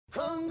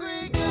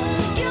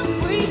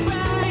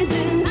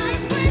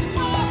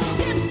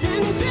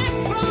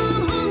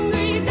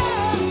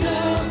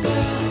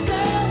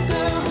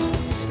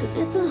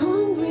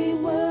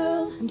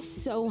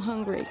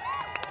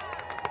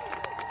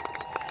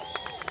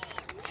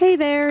Hey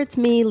there, it's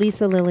me,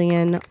 Lisa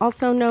Lillian,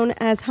 also known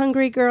as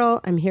Hungry Girl.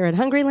 I'm here at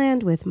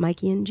Hungryland with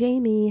Mikey and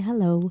Jamie.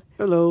 Hello.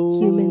 Hello.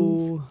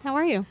 Humans. How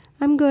are you?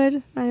 I'm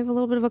good. I have a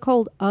little bit of a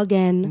cold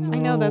again. I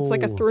know that's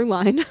like a through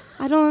line.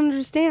 I don't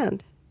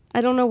understand.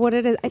 I don't know what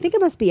it is. I think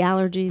it must be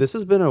allergies. This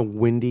has been a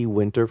windy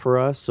winter for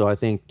us, so I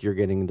think you're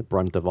getting the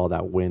brunt of all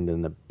that wind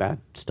and the bad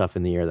stuff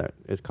in the air that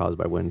is caused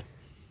by wind.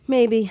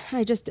 Maybe.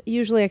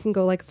 Usually I can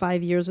go like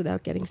 5 years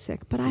without getting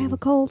sick, but I have a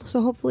cold,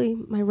 so hopefully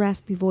my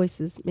raspy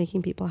voice is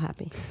making people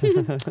happy.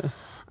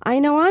 I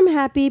know I'm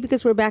happy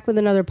because we're back with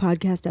another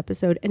podcast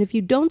episode, and if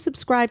you don't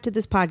subscribe to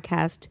this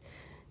podcast,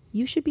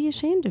 you should be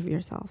ashamed of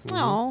yourself.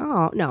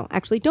 Oh, no.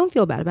 Actually, don't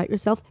feel bad about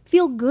yourself.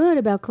 Feel good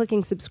about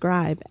clicking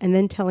subscribe and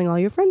then telling all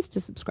your friends to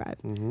subscribe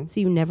so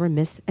you never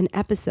miss an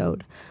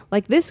episode.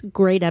 Like this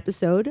great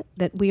episode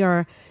that we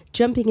are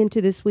jumping into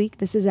this week.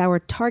 This is our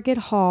Target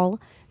Haul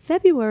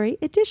February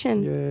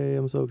edition. Yay,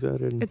 I'm so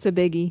excited. It's a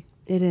biggie.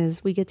 It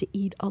is. We get to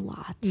eat a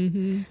lot,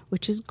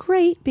 which is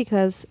great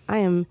because I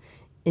am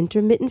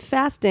intermittent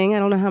fasting. I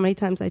don't know how many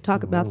times I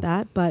talk about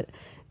that, but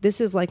this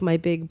is like my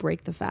big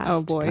break the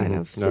fast kind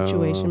of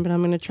situation, but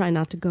I'm going to try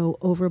not to go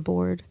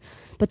overboard.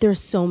 But there are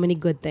so many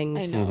good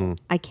things. I know.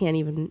 I can't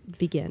even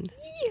begin.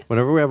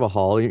 Whenever we have a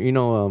haul,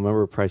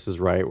 remember Price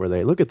is Right, where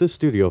they look at this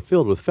studio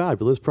filled with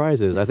fabulous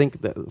prizes. I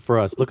think that for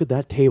us, look at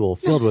that table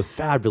filled with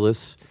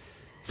fabulous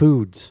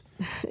foods.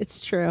 It's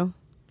true.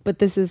 But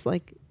this is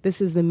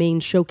the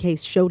main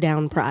showcase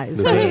showdown prize,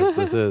 This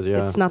right? is,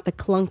 yeah. It's not the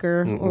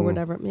clunker or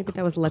whatever. Maybe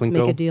that was Let's Klinko?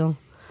 Make a Deal.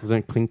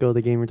 Wasn't it Klinko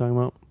the game you're talking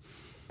about?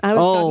 I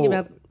was talking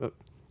about...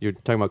 You're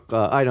talking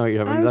about, I know what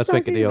you're talking about. Let's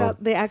Make a Deal.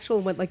 About the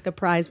actual, like the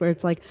prize where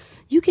it's like,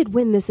 you could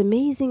win this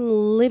amazing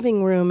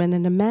living room and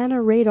an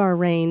Amana radar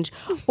range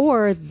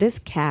or this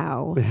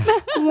cow.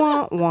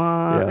 Wah,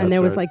 wah. Yeah, and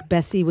there was right. like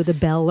Bessie with a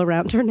bell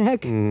around her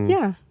neck.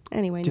 Yeah.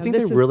 Anyway, Do you think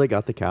they really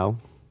got the cow?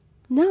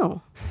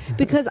 No,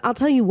 because I'll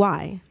tell you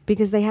why.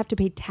 Because they have to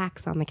pay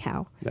tax on the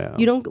cow. Yeah.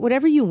 You don't.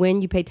 Whatever you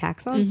win, you pay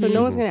tax on. So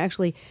no one's going to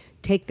actually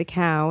take the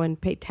cow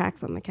and pay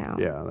tax on the cow.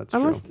 Yeah, that's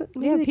Unless true.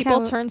 maybe the People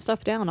cow- turn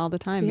stuff down all the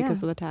time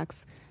because of the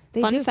tax.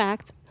 They Fun do.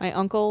 fact, my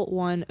uncle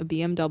won a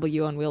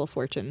BMW on Wheel of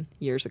Fortune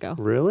years ago.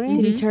 Really?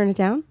 Did he turn it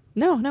down?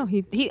 No,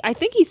 he I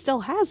think he still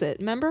has it.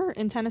 Remember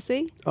in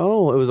Tennessee?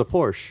 Oh, it was a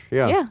Porsche.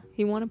 Yeah. Yeah,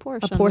 he won a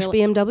Porsche. A Porsche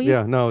BMW?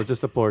 Yeah, no,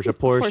 just a Porsche. A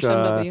Porsche.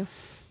 BMW.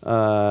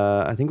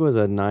 I think it was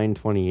a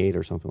 928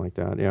 or something like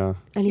that. Yeah.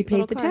 And he Cute paid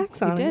little the car. tax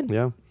on He it. did.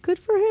 Yeah. Good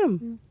for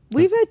him.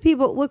 We've had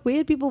people, we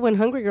had people win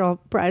Hungry Girl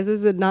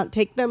prizes and not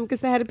take them because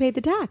they had to pay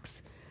the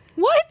tax.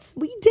 What?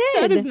 We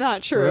did. That is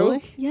not true.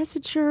 Really? Yes,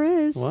 it sure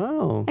is.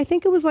 Wow. I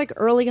think it was like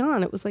early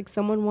on. It was like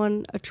someone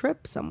won a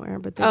trip somewhere,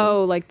 but they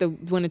Oh, like the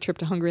win a trip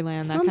to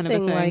Hungryland, that kind of a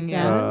something thing. like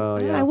yeah. that. Oh,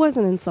 yeah. I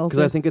wasn't insulted.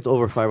 Because I think it's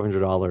over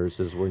 $500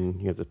 is when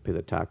you have to pay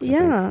the tax. I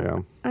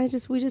Yeah.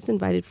 think. We just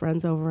invited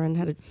friends over and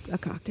had a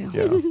cocktail.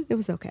 Yeah. It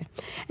was okay.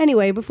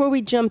 Anyway, before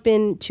we jump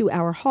into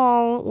our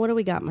haul, what do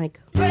we got, Mike?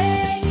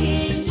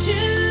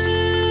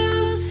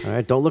 All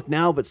right, don't look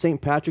now, but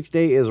St. Patrick's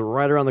Day is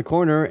right around the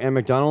corner, and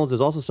McDonald's is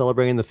also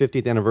celebrating the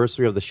 50th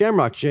anniversary of the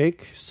Shamrock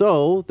Shake.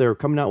 So they're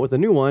coming out with a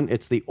new one.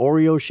 It's the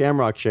Oreo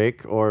Shamrock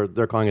Shake, or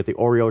they're calling it the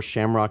Oreo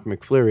Shamrock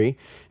McFlurry.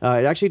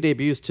 It actually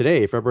debuts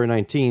today, February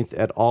 19th,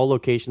 at all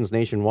locations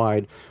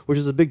nationwide, which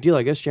is a big deal.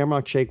 I guess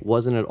Shamrock Shake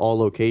wasn't at all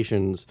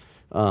locations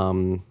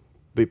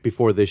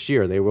before this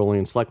year. They were only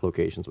in select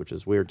locations, which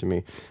is weird to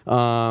me.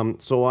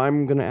 So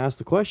I'm going to ask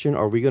the question,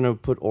 are we going to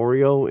put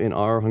Oreo in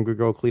our Hungry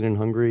Girl Clean and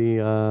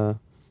Hungry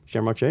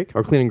Shamrock Shake?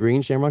 Or Clean and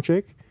Green Shamrock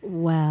Shake?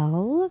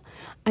 Well,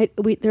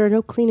 there are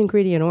no clean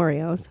ingredient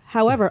Oreos.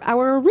 However,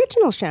 our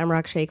original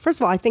Shamrock Shake, first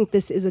of all, I think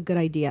this is a good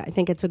idea. I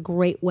think it's a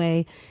great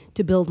way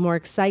to build more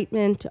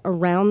excitement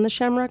around the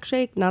Shamrock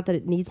Shake. Not that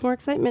it needs more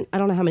excitement. I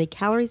don't know how many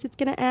calories it's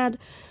going to add.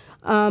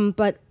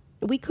 But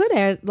we could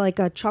add like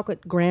a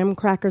chocolate graham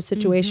cracker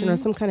situation or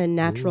some kind of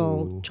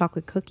natural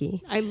chocolate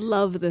cookie. I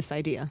love this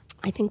idea.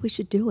 I think we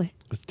should do it.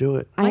 Let's do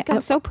it. Mike, I'm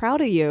so proud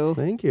of you.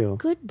 Thank you.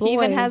 Good boy. He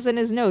even has in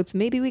his notes,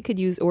 maybe we could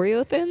use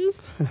Oreo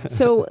Thins.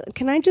 So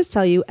can I just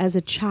tell you, as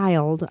a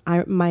child,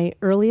 my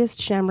earliest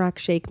Shamrock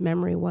Shake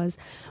memory was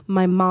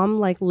my mom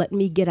let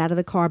me get out of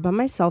the car by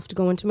myself to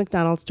go into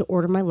McDonald's to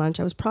order my lunch.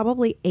 I was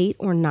probably 8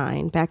 or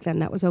 9. Back then,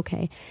 that was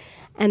okay.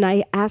 And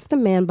I asked the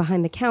man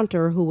behind the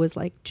counter, who was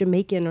like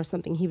Jamaican or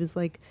something. He was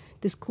like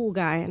this cool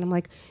guy. And I'm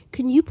like,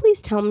 can you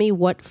please tell me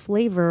what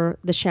flavor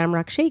the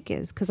Shamrock Shake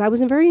is? Because I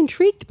was very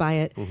intrigued by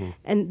it.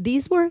 And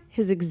these were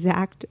his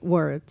exact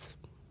words.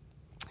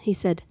 He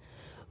said,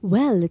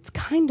 well, it's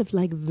kind of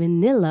like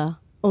vanilla,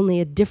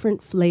 only a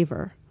different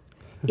flavor.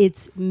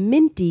 It's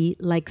minty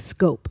like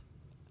Scope.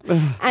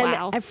 And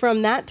Wow.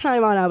 from that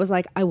time on, I was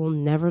like, I will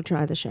never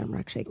try the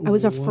Shamrock Shake. I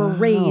was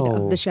afraid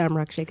of the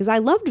Shamrock Shake because I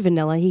loved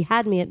vanilla. He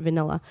had me at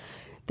vanilla.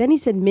 Then he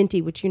said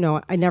minty, which,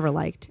 I never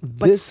liked.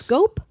 But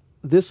Scope?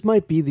 This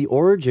might be the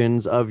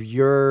origins of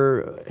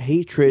your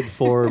hatred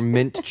for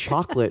mint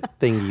chocolate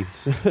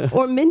thingies.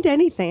 Or mint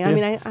anything. I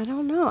mean, I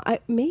don't know.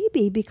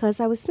 Maybe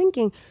because I was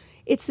thinking,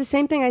 it's the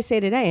same thing I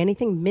say today.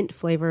 Anything mint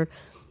flavored,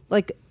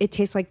 like it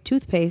tastes like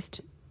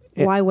toothpaste.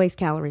 Why waste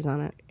calories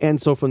on it?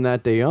 And so from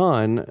that day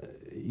on,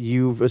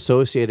 you've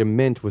associated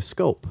mint with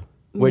scope.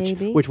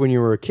 Maybe. Which when you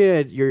were a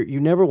kid,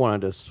 you never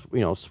wanted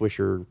to swish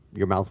your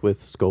mouth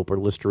with scope or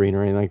Listerine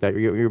or anything like that.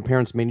 Your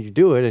parents made you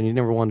do it, and you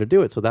never wanted to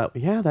do it. So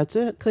that's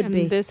it. Could And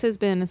be. this has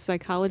been a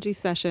psychology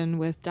session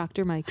with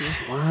Dr. Mikey.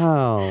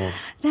 Wow.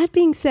 That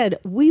being said,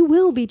 we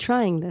will be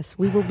trying this.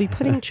 We will be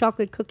putting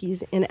chocolate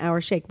cookies in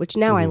our shake, which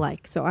now I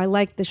like. So I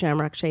like the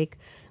Shamrock Shake,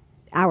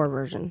 our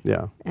version.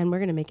 Yeah. And we're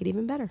going to make it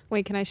even better.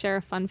 Wait, can I share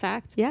a fun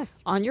fact?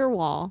 Yes. On your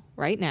wall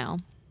right now,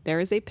 there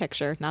is a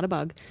picture, not a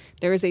bug.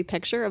 There is a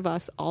picture of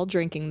us all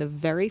drinking the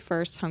very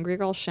first Hungry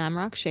Girl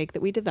Shamrock Shake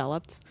that we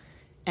developed.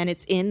 And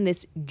it's in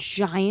this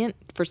giant,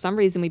 for some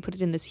reason, we put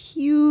it in this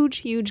huge,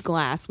 huge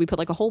glass. We put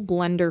like a whole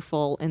blender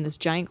full in this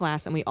giant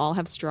glass, and we all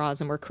have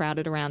straws, and we're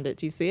crowded around it.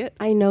 Do you see it?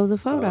 I know the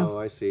photo. Oh,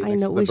 I see. I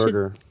Next know. to the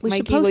burger. We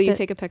should Mikey, post will you it.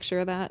 take a picture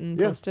of that and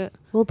Yeah. post it?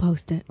 We'll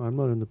post it. I'm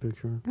not in the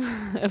picture.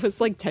 It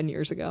was like 10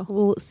 years ago.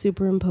 We'll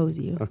superimpose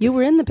you. You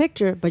were in the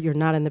picture, but you're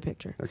not in the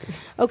picture.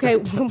 Okay,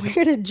 we're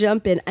going to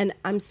jump in. And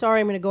I'm sorry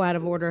I'm going to go out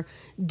of order.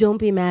 Don't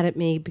be mad at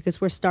me because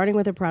we're starting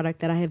with a product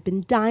that I have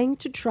been dying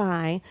to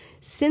try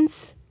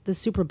since the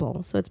Super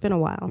Bowl. So it's been a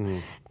while.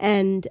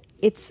 And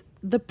it's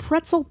the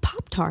pretzel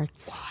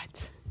Pop-Tarts.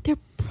 What?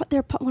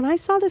 When I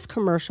saw this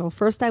commercial,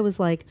 first I was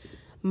like,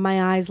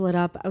 my eyes lit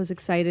up. I was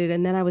excited.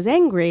 And then I was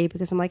angry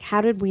because I'm like, how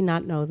did we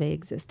not know they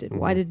existed?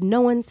 Why did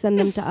no one send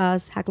them to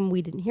us? How come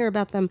we didn't hear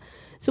about them?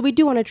 So we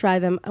do want to try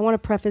them. I want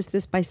to preface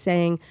this by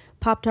saying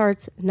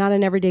Pop-Tarts, not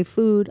an everyday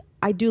food.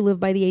 I do live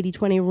by the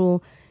 80-20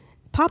 rule.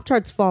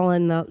 Pop-Tarts fall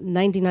in the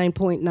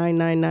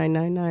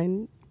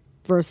 99.99999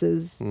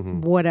 versus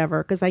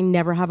whatever because I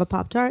never have a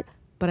Pop-Tart,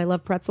 but I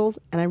love pretzels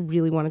and I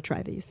really want to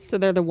try these. So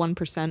they're the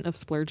 1% of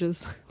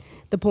splurges.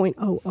 The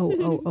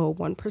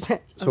 0.00001% of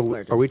So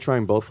splurges. are we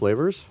trying both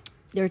flavors?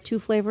 There are two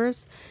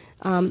flavors.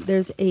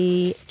 There's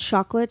a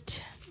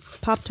chocolate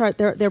Pop-Tart.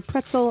 They're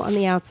pretzel on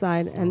the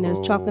outside, and there's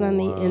chocolate on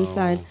the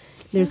inside.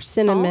 There's there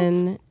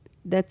cinnamon.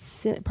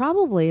 That's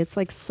probably it's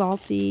like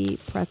salty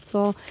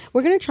pretzel.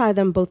 We're gonna try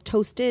them both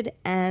toasted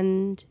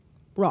and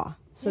raw.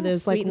 So Yeah,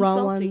 there's like sweet and raw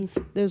salty. ones.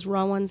 There's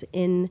raw ones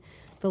in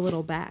the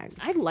little bags.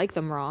 I like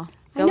them raw.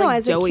 I They're know like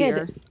as a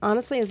doughier. kid.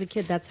 Honestly, as a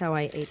kid, that's how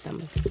I ate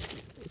them.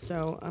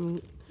 So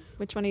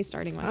Which one are you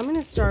starting with? I'm going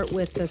to start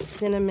with the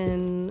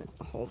cinnamon.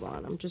 Hold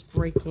on. I'm just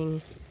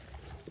breaking.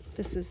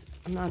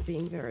 I'm not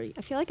being very.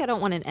 I feel like I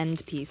don't want an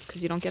end piece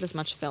because you don't get as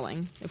much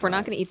filling. If we're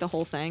not going to eat the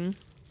whole thing,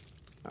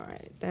 All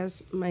right.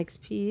 There's Mike's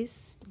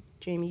piece.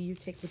 Jamie, you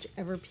take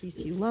whichever piece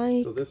you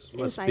like. So this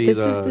must Inside. be This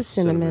the is the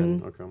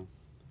cinnamon. Okay.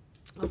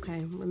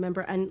 Okay.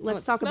 Remember, and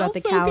let's it talk about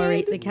the smells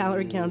so good.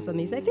 calorie counts on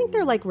these. I think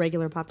they're like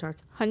regular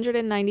Pop-Tarts.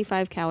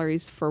 195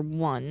 calories for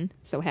one,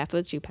 so half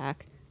of the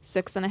 2-pack.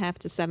 6.5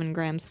 to 7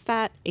 grams of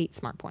fat, 8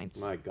 smart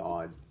points. My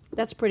God.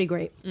 That's pretty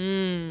great.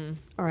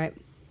 All right.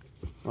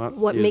 That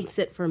What is makes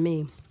it for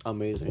me?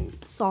 amazing?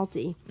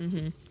 Salty.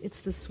 Mm-hmm. It's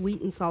the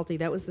sweet and salty.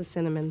 That was the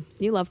cinnamon.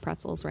 You love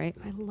pretzels, right?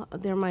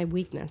 They're my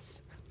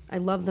weakness. I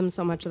love them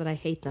so much that I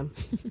hate them.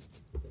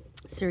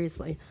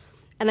 Seriously.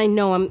 And I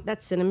know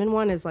that cinnamon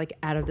one is like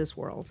out of this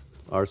world.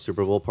 Our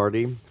Super Bowl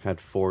party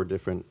had 4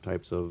 different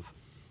types of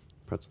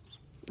pretzels.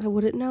 I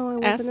wouldn't know. I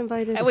wasn't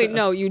invited. Wait,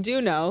 no, you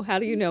do know. How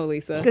do you know,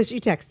 Lisa? Because you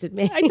texted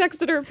me. I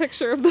texted her a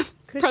picture of the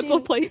 'Cause pretzel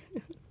she- plate.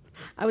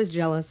 I was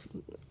jealous.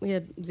 We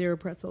had 0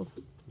 pretzels.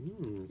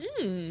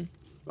 I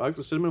like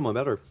the cinnamon one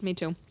better. Me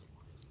too.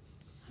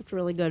 That's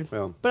really good.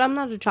 Yeah. But I'm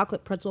not a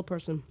chocolate pretzel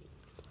person.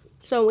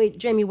 So wait,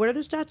 Jamie, what are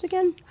the stats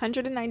again?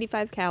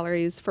 195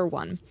 calories for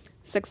one.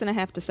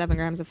 6.5 to 7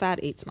 grams of fat,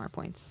 8 smart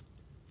points.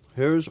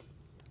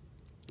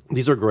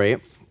 These are great,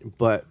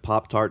 but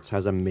Pop-Tarts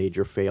has a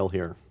major fail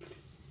here.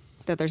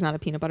 That there's not a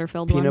peanut butter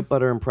filled one. Peanut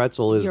butter and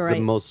pretzel is You're the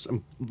right. most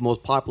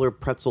popular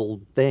pretzel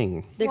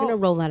thing. They're Well, going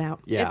to roll that out.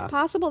 Yeah. It's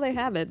possible they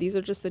have it. These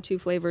are just the 2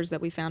 flavors that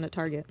we found at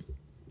Target.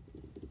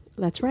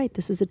 That's right.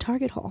 This is a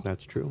Target haul.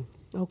 That's true.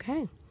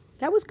 Okay.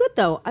 That was good,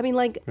 though. I mean,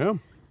 like, Yeah.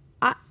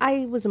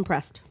 I was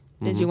impressed.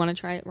 Did you want to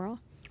try it raw?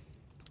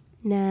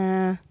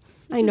 Nah.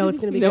 I know it's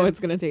going to be No, good. it's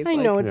gonna taste I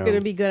like- know it's Yeah. going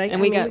to be good.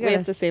 And we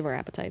have to save our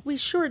appetites. We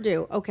sure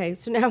do. Okay,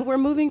 so now we're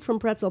moving from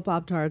pretzel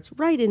Pop-Tarts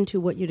right into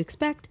what you'd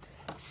expect.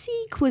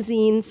 Sea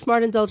cuisine,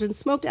 smart indulgence,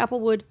 smoked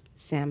applewood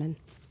salmon.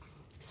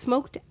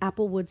 Smoked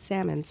applewood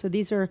salmon. So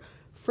these are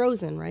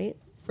frozen, right?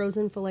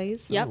 Frozen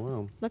fillets. Yep.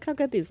 wow. Look how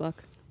good these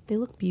look. They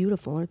look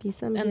beautiful. Aren't these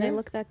them? And they here?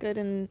 look that good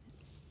in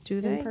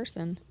they?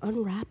 person.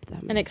 Unwrap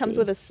them. And it comes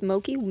with a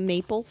smoky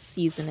maple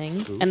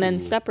seasoning and then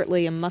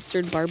separately a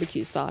mustard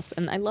barbecue sauce.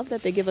 And I love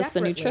that they give us the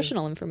Separately.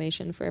 nutritional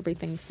information for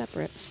everything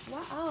separate.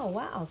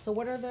 Wow. So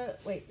what are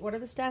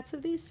the stats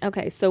of these?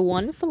 Okay, so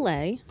one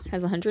filet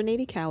has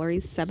 180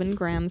 calories, 7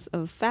 grams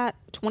of fat,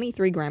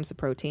 23 grams of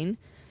protein.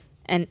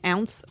 An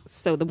ounce,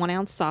 so the 1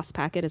 ounce sauce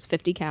packet is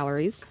 50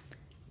 calories,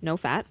 no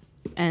fat.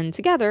 And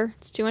together,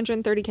 it's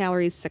 230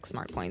 calories, 6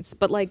 smart points.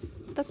 But like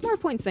the smart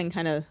points thing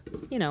kind of,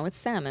 it's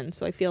salmon.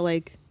 So I feel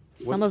like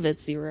some of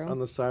it's 0. On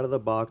the side of the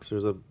box,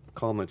 there's a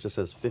column that just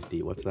says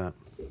 50. What's that?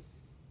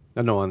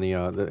 No, on the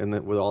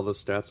with all the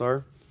stats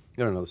are.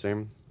 You don't know the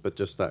same. But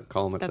just that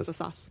column that That's the says...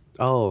 sauce.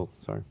 Oh,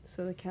 sorry.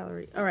 So the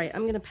calorie. All right,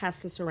 I'm gonna pass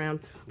this around.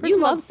 First You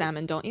of all, love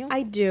salmon, don't you?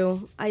 I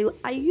do. I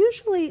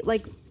usually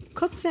like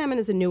cooked salmon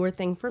is a newer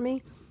thing for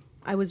me.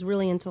 I was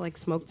really into like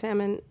smoked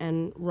salmon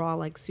and raw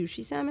like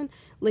sushi salmon.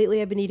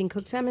 Lately, I've been eating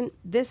cooked salmon.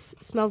 This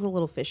smells a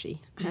little fishy,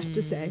 I have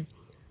to say.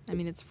 I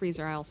mean, it's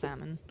freezer aisle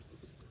salmon.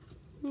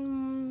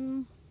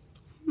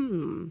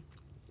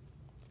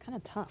 It's kind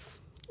of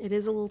tough. It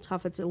is a little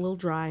tough. It's a little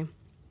dry.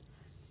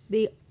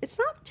 It's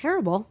not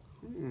terrible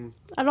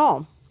at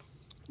all.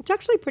 It's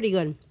actually pretty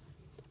good.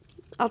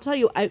 I'll tell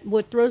you,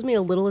 what throws me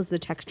a little is the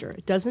texture.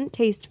 It doesn't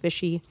taste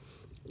fishy.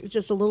 It's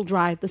just a little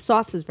dry. The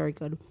sauce is very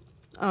good.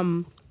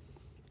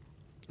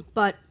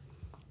 But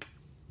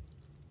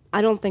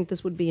I don't think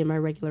this would be in my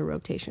regular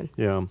rotation.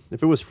 Yeah.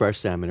 If it was fresh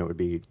salmon, it would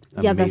be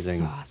Yeah, the amazing.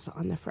 sauce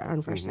on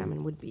fresh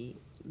salmon would be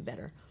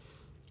better.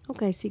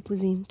 Okay, Sea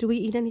Cuisine. Do we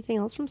eat anything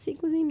else from Sea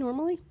Cuisine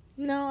normally?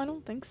 No, I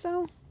don't think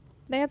so.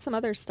 They had some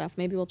other stuff.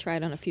 Maybe we'll try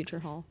it on a future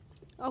haul.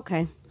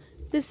 Okay.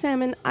 This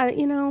salmon,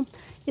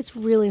 it's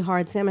really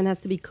hard. Salmon has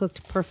to be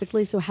cooked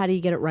perfectly. So how do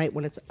you get it right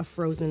when it's a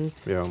frozen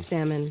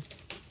salmon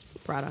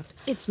product?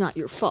 It's not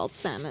your fault,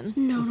 salmon.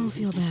 No, don't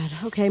feel bad.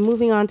 Okay,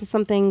 moving on to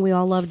something we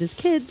all loved as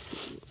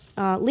kids.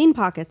 Lean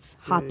Pockets,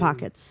 Hot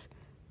Pockets,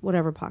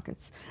 whatever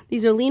pockets.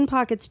 These are Lean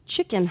Pockets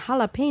chicken,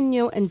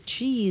 jalapeno, and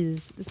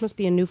cheese. This must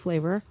be a new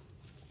flavor.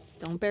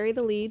 Don't bury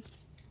the lead.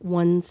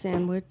 One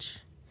sandwich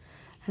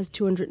has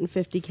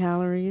 250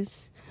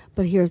 calories.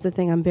 But here's the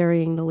thing, I'm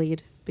burying the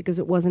lead because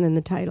it wasn't in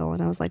the title.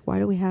 And I was like, why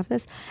do we have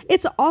this?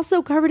 It's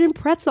also covered in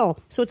pretzel.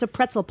 So it's a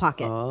pretzel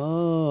pocket.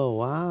 Oh,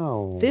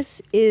 wow.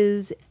 This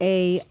is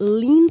a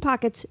Lean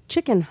Pockets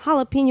chicken,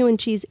 jalapeno, and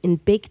cheese in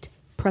baked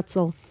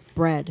pretzel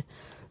bread.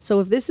 So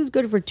if this is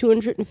good for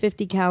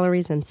 250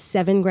 calories and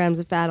 7 grams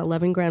of fat,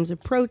 11 grams of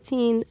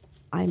protein,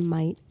 I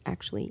might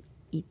actually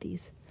eat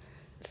these.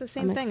 It's the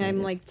same I'm thing. excited.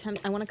 I'm like,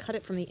 I want to cut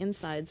it from the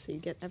inside so you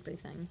get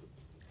everything.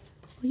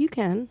 Well, you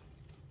can.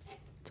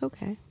 It's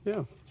okay.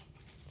 Yeah.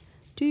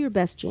 Do your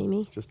best,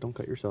 Jamie. Just don't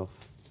cut yourself.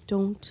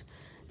 Don't.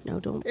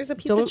 There's a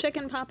piece don't- of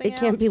chicken popping It out.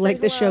 can't be Say like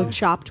the hello. show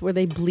Chopped where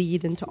they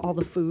bleed into all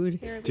the food.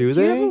 Here, Do Do you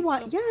they? ever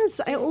watch? Yes,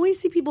 I always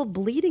see people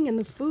bleeding in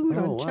the food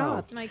Oh, on wow.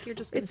 Chopped. Mike, you're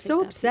just gonna It's take so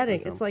that upsetting.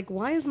 piece. It's like,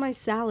 why is my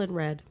salad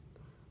red?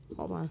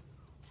 Hold on.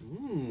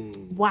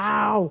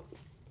 Wow.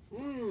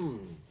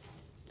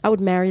 I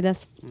would marry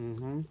this.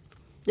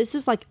 This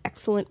is like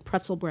excellent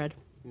pretzel bread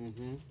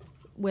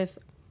with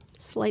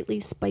slightly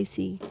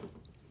spicy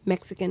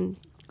Mexican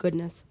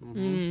goodness.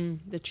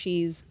 The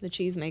cheese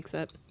makes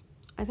it.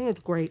 I think it's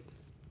great.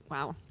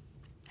 Wow.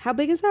 How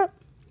big is that?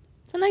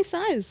 It's a nice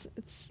size.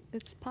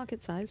 It's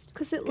pocket sized.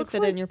 'Cause it Could looks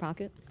fit like- in your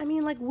pocket. I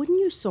mean, like, wouldn't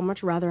you so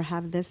much rather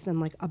have this than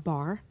like a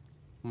bar?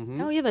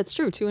 Oh yeah, that's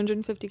true.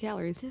 250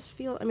 calories,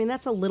 I mean,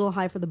 that's a little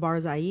high for the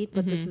bars I eat,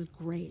 but this is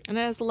great. and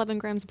it has 11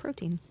 grams of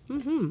protein.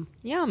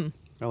 Yum.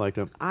 I liked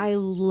it. I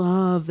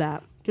love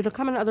that. Did it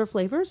come in other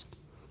flavors?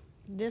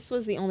 This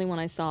was the only one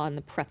I saw in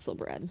the pretzel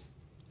bread.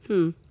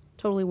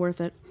 Totally worth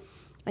it.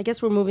 I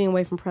guess we're moving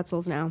away from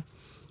pretzels now.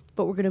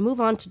 But we're going to move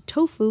on to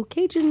tofu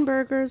Cajun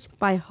burgers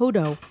by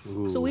Hodo.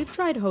 So we've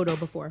tried Hodo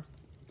before.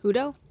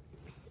 Hudo?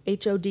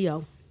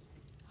 Hodo.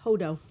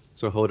 Hodo.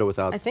 So Hoda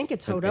without... I think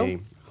it's an Hodo. A.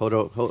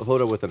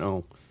 Hoda with an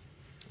O.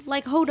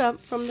 Like Hoda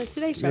from the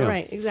Today Show. Yeah.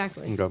 Right,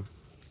 exactly. Okay.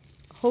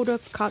 Hoda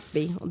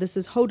Kotbi. This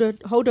is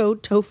Hodo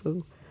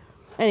tofu.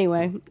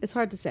 Anyway, it's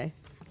hard to say.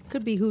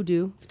 Could be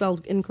hoodoo,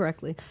 spelled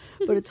incorrectly.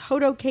 But it's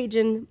Hodo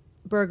Cajun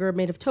burger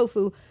made of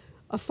tofu.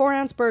 A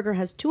 4-ounce burger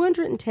has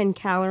 210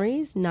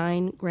 calories,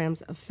 9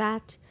 grams of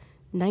fat,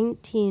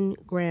 19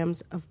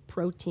 grams of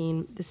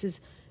protein. This is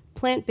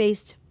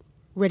plant-based,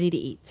 ready to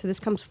eat. So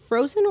this comes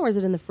frozen, or is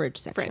it in the fridge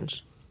section?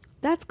 Fridge.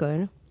 That's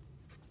good.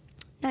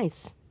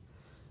 Nice.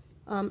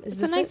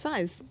 It's a nice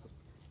size.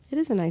 It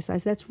is a nice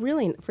size. That's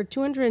really, for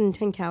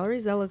 210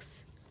 calories, that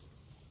looks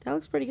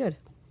pretty good.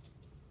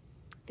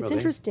 It's Really?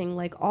 interesting,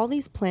 like all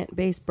these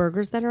plant-based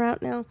burgers that are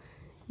out now,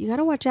 you got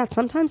to watch out.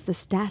 Sometimes the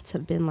stats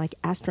have been like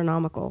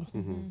astronomical.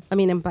 I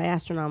mean, and by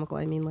astronomical,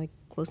 I mean like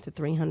close to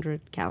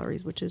 300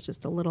 calories, which is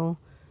just a little,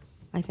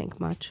 I think,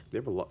 much. They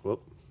have a lot... Well,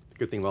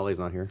 good thing Wally's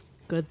not here.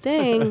 Good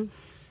thing.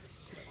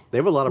 They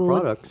have a lot of Good.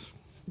 products.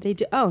 They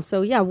do. Oh,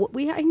 so yeah,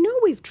 I know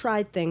we've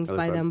tried things Oh,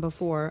 by that's right. them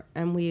before,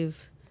 and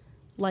we've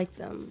liked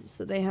them.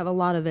 So they have a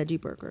lot of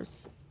veggie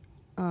burgers.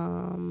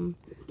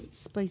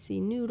 Spicy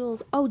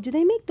noodles. Oh, do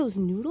they make those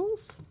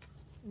noodles?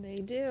 They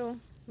do.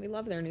 We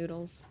love their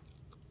noodles.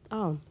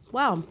 Oh,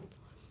 wow.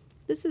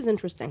 This is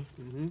interesting.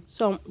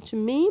 So to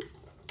me,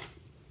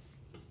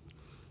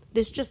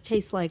 this just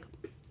tastes like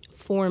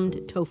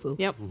formed tofu.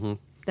 Yep.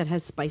 That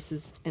has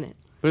spices in it.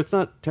 But it's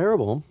not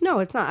terrible. No,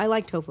 it's not. I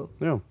like tofu.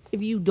 No.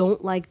 If you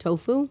don't like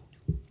tofu,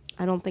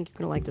 I don't think you're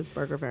going to like this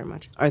burger very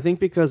much. I think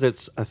because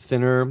it's a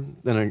thinner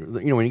than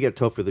when you get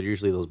tofu, they're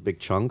usually those big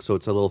chunks, so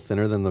it's a little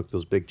thinner than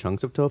those big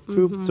chunks of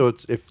tofu. So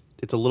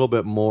it's a little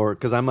bit more,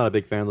 because I'm not a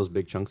big fan of those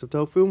big chunks of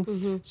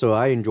tofu. So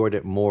I enjoyed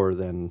it more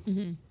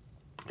than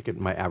like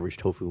my average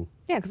tofu.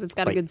 Yeah, because it's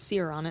got a Bite. good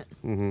sear on it.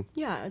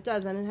 Yeah, it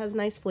does, and it has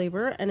nice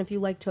flavor. And if you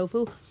like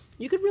tofu,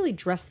 You could really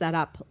dress that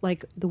up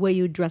like the way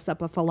you would dress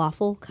up a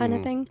falafel kind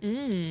of thing.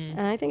 And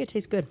I think it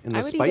tastes good. And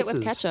I the would eat it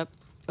with spices- ketchup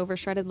over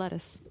shredded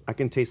lettuce. I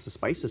can taste the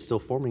spices still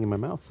forming in my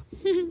mouth.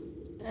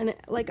 And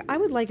I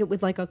would like it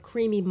with like a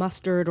creamy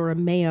mustard or a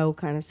mayo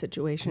kind of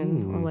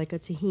situation, or like a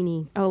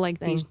tahini. Oh, like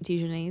thing.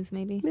 Dijonnaise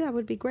maybe? Yeah, that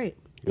would be great.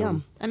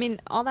 Yum. I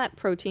mean, all that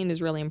protein is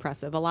really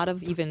impressive. A lot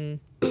of even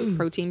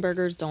protein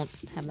burgers don't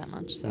have that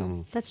much.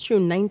 So That's true.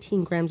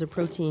 19 grams of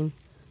protein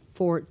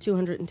for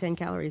 210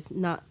 calories.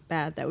 Not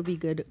bad. That would be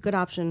good. Good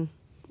option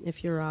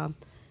if you're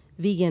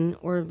vegan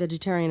or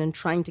vegetarian and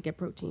trying to get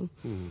protein.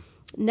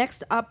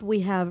 Next up, we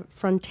have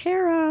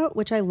Frontera,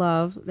 which I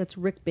love. That's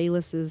Rick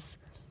Bayless's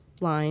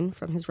line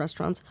from his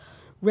restaurants.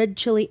 Red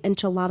chili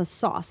enchilada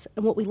sauce.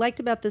 And what we liked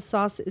about this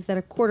sauce is that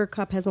a quarter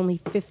cup has only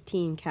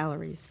 15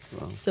 calories.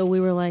 So we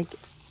were like,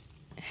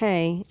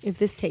 hey, if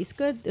this tastes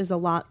good, there's a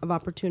lot of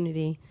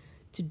opportunity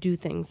to do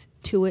things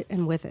to it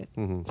and with it.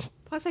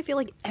 plus, I feel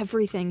like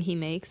everything he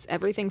makes,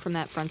 everything from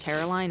that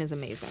Frontera line is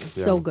amazing.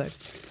 So good.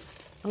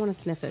 I want to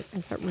sniff it.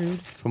 Is that rude?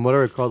 From what I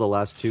recall, the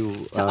last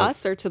two To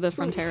us or to the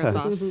Frontera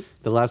sauce?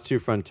 the last two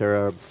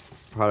Frontera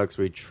products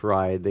we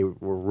tried, they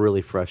were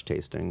really fresh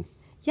tasting.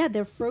 Yeah,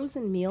 their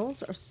frozen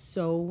meals are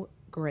so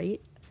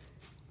great.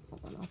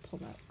 Hold on, I'll pull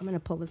that. I'm going to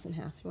pull this in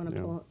half. You want to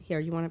pull here?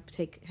 You want to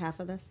take half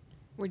of this?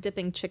 We're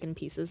dipping chicken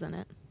pieces in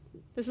it.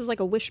 This is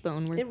like a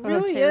wishbone. We're It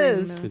really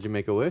tearing is. the- Did you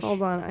make a wish?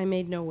 Hold on, I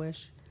made no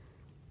wish.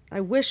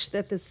 I wish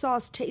that the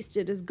sauce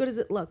tasted as good as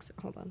it looks.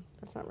 Hold on,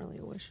 that's not really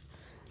a wish.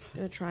 I'm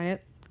going to try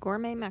it.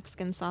 Gourmet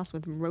Mexican sauce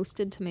with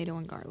roasted tomato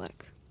and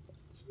garlic.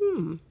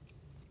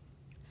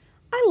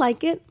 I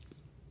like it.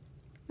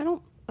 I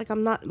don't,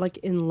 I'm not,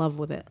 in love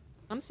with it.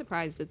 I'm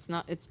surprised it's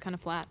not. It's kind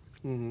of flat.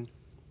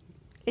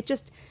 It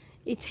just,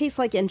 it tastes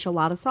like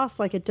enchilada sauce.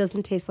 Like, it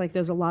doesn't taste like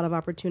there's a lot of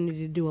opportunity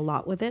to do a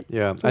lot with it.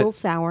 Yeah, It's a little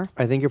sour.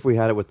 I think if we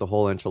had it with the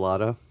whole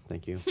enchilada,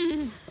 thank you,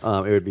 it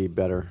would be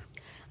better.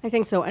 I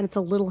think so. And it's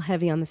a little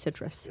heavy on the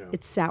citrus. Yeah.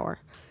 It's sour.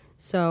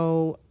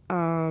 So,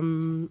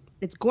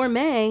 it's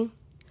gourmet,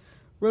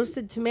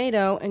 roasted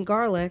tomato and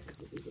garlic,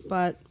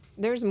 but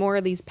There's more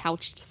of these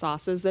pouched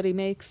sauces that he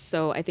makes,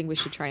 so I think we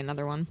should try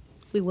another one.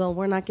 we will.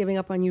 We're not giving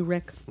up on you,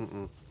 Rick.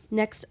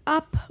 Next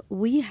up,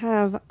 we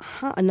have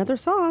another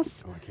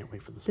sauce. Oh, I can't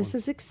wait for this, This one.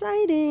 is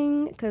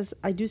exciting because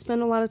I do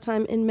spend a lot of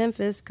time in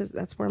Memphis because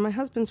that's where my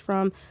husband's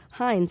from.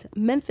 Heinz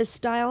Memphis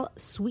style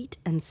sweet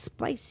and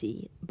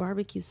spicy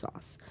barbecue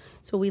sauce.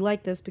 So we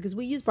like this because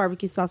we use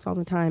barbecue sauce all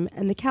the time,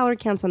 and the calorie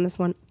counts on this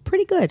one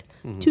pretty good.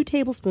 2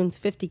 tablespoons,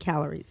 50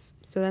 calories.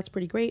 So that's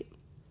pretty great.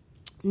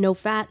 No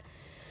fat,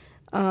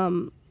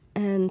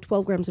 and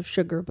 12 grams of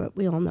sugar. But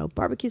we all know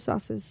barbecue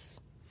sauce is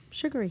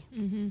sugary.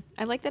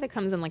 I like that it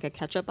comes in like a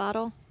ketchup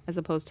bottle as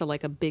opposed to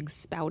like a big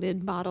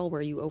spouted bottle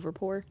where you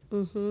overpour.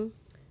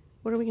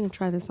 What are we going to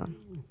try this on?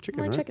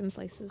 Chicken, More right? chicken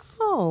slices.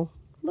 Oh,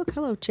 look,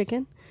 hello,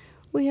 chicken.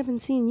 We haven't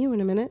seen you in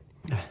a minute.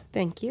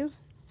 Thank you.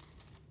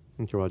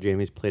 Okay, while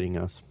Jamie's plating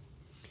us.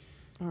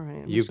 All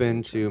right. I'm You've just gonna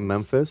been try to this.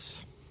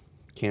 Memphis,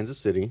 Kansas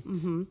City,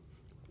 and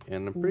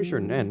I'm pretty sure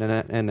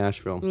and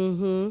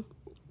Nashville.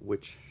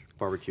 Which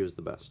barbecue is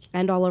the best?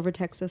 And all over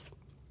Texas.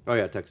 Oh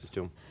yeah, Texas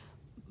too.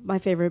 My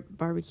favorite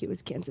barbecue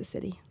is Kansas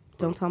City.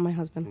 Don't tell my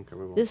husband. Okay,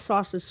 we won't. This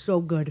sauce is so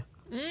good.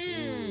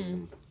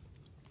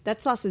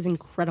 That sauce is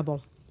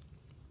incredible.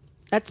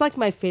 That's like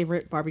my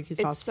favorite barbecue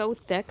sauce. It's so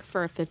thick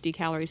for a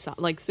 50-calorie sauce.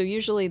 Like, so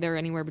usually they're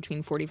anywhere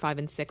between 45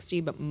 and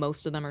 60, but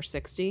most of them are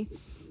 60.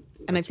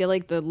 And I feel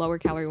like the lower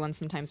calorie ones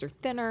sometimes are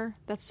thinner.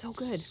 That's so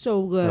good.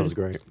 so good. That was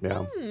great.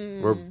 Yeah,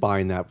 we're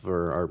buying that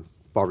for our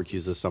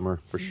barbecues this summer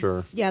for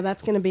sure. Yeah,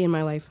 that's going to be in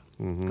my life.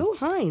 Go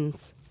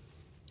Heinz.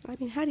 I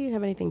mean, how do you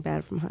have anything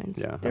bad from Heinz?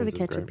 Yeah, They're Heinz the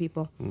is ketchup great.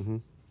 people.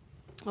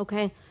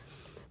 Okay.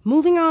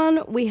 Moving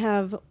on, we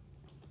have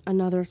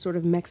another sort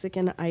of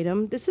Mexican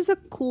item. This is a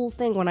cool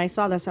thing. When I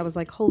saw this, I was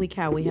like, holy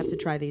cow, we have to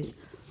try these.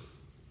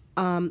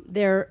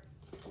 They're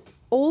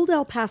Old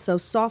El Paso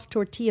soft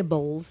tortilla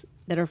bowls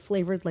that are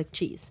flavored like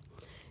cheese.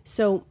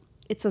 So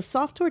it's a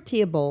soft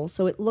tortilla bowl.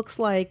 So it looks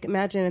like,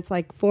 imagine it's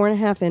like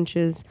 4.5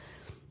 inches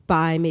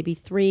by maybe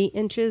 3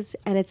 inches,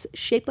 and it's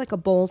shaped like a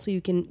bowl so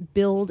you can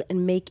build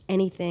and make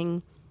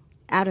anything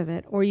out of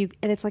it.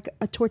 And it's like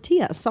a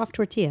tortilla, a soft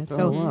tortilla.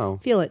 So wow.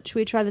 feel it. Should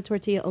we try the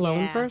tortilla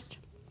alone Yeah. first?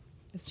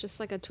 It's just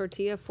like a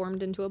tortilla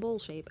formed into a bowl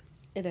shape.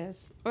 It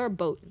is. Or a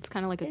boat. It's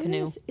kind of like a It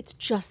canoe. is. It's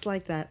just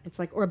like that. It's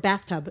like, or a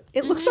bathtub.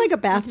 It looks like a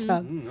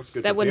bathtub. That's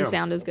good. That wouldn't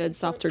sound as good.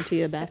 Soft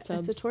tortilla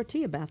bathtubs. It's a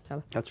tortilla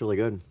bathtub. That's really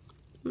good.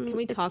 Can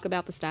we talk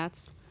about the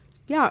stats?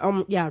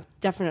 Yeah,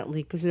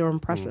 definitely, because they were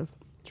impressive.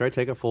 Should I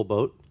take a full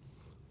boat?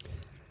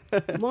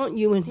 Won't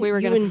you and We were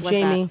you going to and split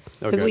Jamie? that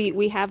because Okay.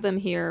 we have them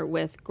here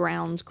with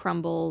ground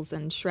crumbles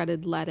and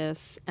shredded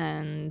lettuce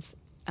and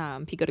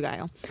pico de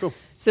gallo. Cool.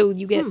 So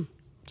you get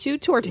 2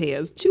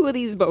 tortillas, 2 of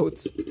these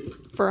boats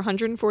for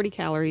 140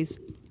 calories,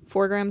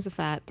 4 grams of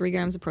fat, 3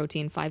 grams of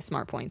protein, 5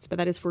 smart points. But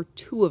that is for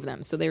 2 of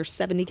them, so they're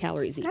 70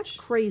 calories each. That's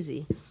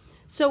crazy.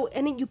 So,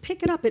 and then you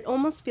pick it up, it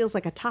almost feels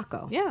like a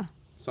taco. Yeah.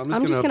 So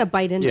I'm just gonna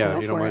bite into Yeah,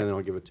 it. you Go don't for mind, it. then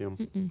I'll give it to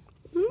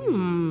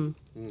him.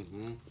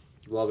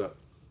 Love it.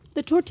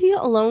 The tortilla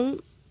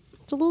alone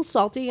It's a little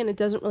salty and it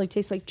doesn't really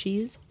taste like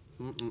cheese,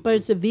 but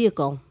it's a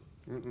vehicle.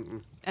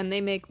 And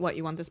they make what?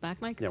 You want this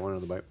back, Mike? Yeah, one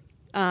other bite.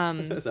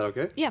 Is that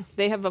okay? Yeah,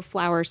 they have a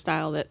flour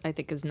style that I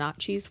think is not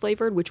cheese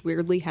flavored, which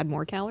weirdly had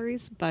more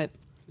calories, but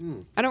I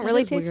don't That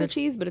really is taste the weird.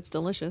 cheese, but it's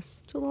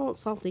delicious. It's a little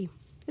salty.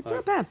 It's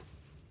not bad.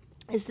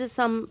 Is this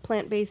some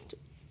plant-based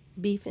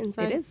beef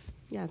inside? It is.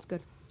 Yeah, it's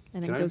good. I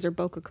think Can I- those are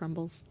Boca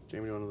crumbles.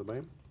 Jamie, you want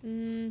another bite?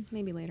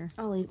 Maybe later.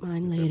 I'll eat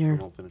mine Okay, later.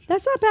 I'll finish it.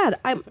 That's not bad.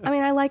 I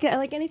mean, I like it. I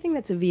like anything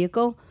that's a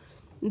vehicle.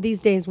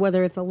 These days,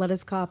 whether it's a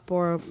lettuce cup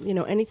or,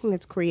 anything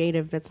that's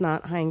creative that's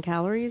not high in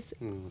calories,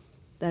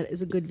 that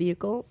is a good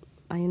vehicle,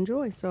 I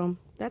enjoy. So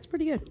that's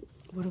pretty good.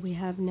 What do we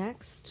have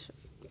next?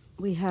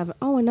 We have,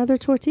 another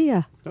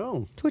tortilla.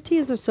 Oh,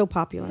 Tortillas are so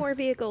popular. More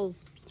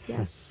vehicles.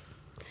 Yes.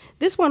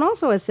 This one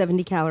also has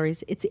 70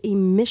 calories. It's a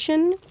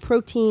Mission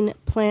Protein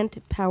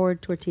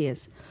plant-powered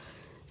tortillas.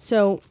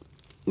 So,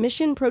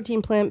 Mission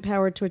Protein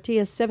plant-powered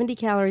tortillas, 70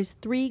 calories,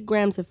 3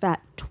 grams of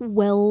fat,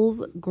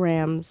 12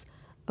 grams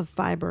of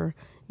fiber,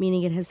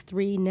 meaning it has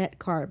 3 net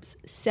carbs,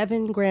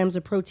 7 grams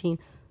of protein.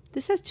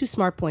 This has 2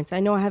 smart points. I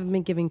know I haven't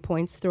been giving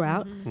points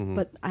throughout,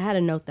 but I had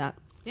to note that.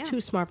 Yeah.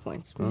 2 smart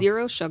points.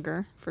 Zero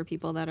sugar for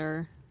people that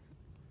are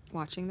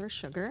watching their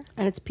sugar.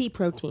 And it's pea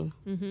protein.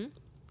 Mm-hmm.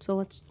 So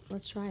let's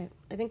try it.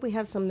 I think we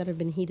have some that have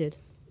been heated.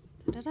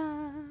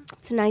 Ta-da!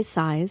 It's a nice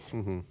size.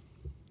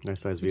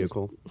 nice size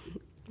vehicle.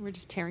 We're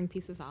just tearing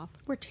pieces off.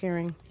 We're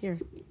tearing. Here.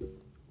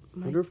 I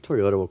wonder if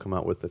Toyota will come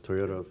out with the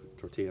Toyota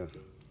tortilla.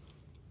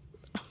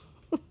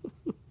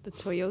 The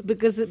Toyota.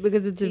 Because it's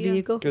a Tortilla.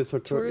 vehicle. Because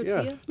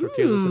Tortilla?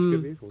 tortillas are such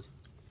good vehicles.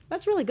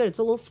 That's really good. It's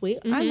a little sweet.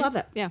 I love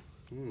it. Yeah.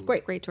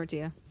 Great. Great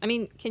tortilla. I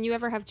mean, can you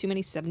ever have too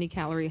many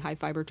 70-calorie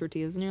high-fiber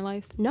tortillas in your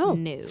life? No.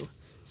 No.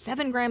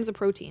 7 grams of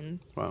protein.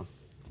 Wow.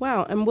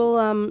 Wow. And we'll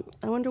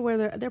I wonder where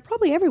they're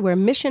probably everywhere.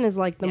 Mission is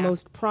like the Yeah.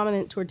 most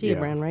prominent tortilla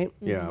brand, right?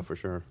 Yeah, for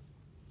sure.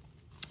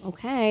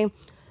 Okay.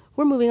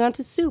 We're moving on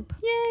to soup.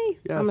 Yay!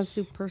 Yes. I'm a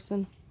soup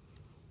person.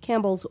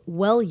 Campbell's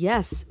Well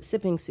Yes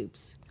sipping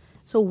soups.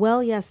 So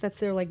Well Yes, that's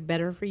their like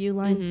better for you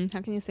line.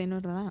 How can you say no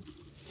to that?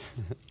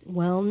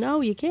 Well, no,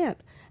 you can't.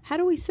 How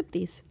do we sip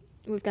these?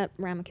 We've got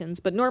ramekins,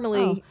 but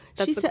normally Oh, she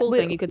that's the said- cool wait.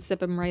 thing. You could sip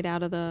them right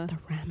out of the. The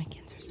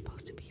ramekins are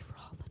supposed to be for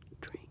all the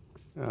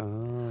drinks.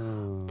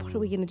 Oh. What are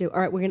we gonna do? All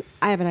right,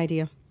 I have an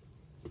idea.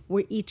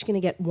 We're each gonna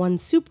get 1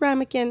 soup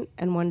ramekin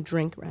and 1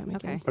 drink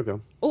ramekin. Okay.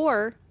 Okay.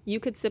 Or you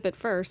could sip it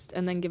first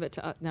and then give it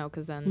to us. No,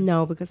 because then.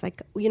 No, because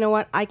you know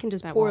what? I can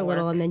just That pour a won't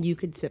little work. and then you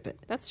could sip it.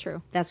 That's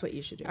true. That's what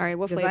you should do. All right,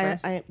 what Because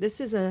flavor? this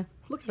is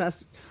look at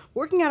us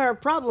working out our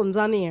problems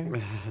on the air.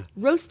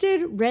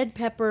 Roasted red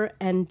pepper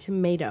and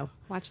tomato.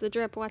 Watch the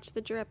drip. Watch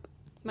the drip.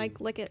 Mike,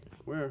 lick it.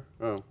 Where?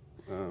 Oh.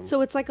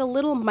 So it's like a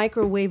little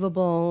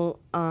microwavable,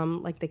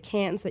 like the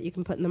cans that you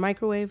can put in the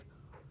microwave.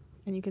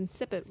 And you can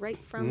sip it right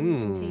from the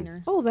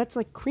container. Oh, that's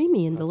like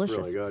creamy and That's delicious.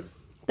 really good.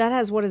 That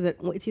has, what is it?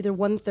 It's either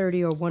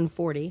 130 or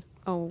 140.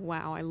 Oh,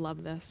 wow. I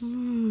love this.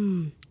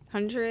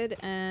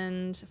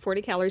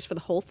 140 calories for the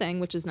whole thing,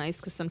 which is nice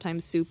because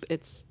sometimes soup,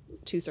 it's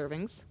 2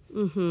 servings.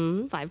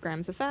 5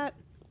 grams of fat,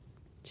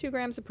 2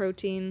 grams of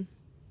protein.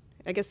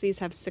 I guess these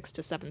have 6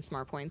 to 7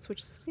 smart points,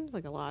 which seems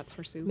like a lot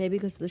for soup. Maybe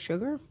because of the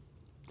sugar?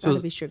 So Gotta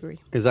is- be sugary.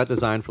 Is that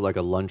designed for like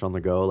a lunch on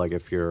the go? Like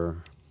if you're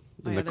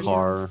in yeah, the there's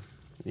car,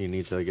 you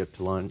need to get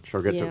to lunch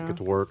or get Yeah.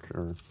 to work,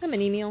 or A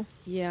mini meal.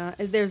 Yeah,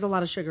 there's a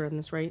lot of sugar in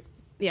this, right?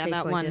 Yeah, Tastes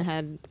that like one it.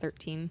 had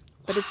 13.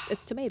 But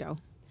it's tomato.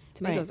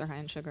 Tomatoes are high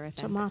in sugar, I think.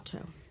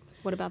 Tomato.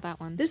 What about that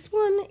one? This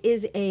one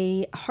is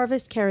a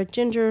harvest carrot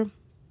ginger.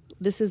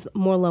 This is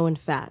more low in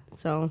fat.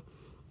 So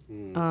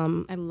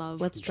I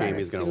love Let's try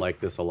Jamie's it. gonna soup. like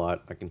this a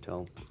lot. I can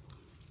tell.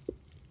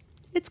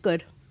 it's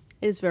good.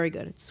 It is very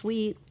good. It's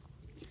sweet,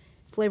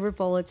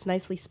 flavorful. It's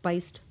nicely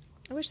spiced.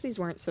 I wish these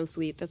weren't so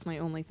sweet. That's my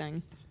only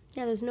thing.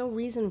 Yeah, there's no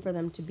reason for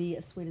them to be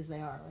as sweet as they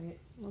are, right?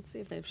 Let's see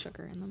if they have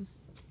sugar in them.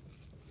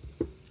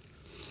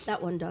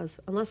 That one does,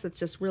 unless it's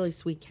just really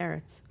sweet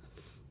carrots.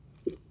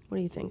 What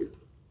do you think?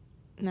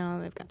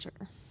 No, they've got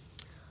sugar.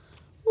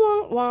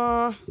 Wah,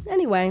 wah.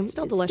 Anyway,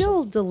 Still it's delicious.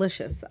 Still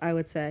delicious, I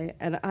would say.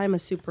 And I'm a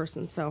soup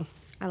person, so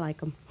I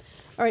like them.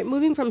 All right,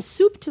 moving from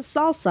soup to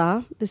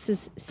salsa. This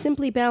is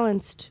Simply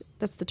Balanced.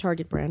 That's the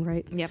Target brand,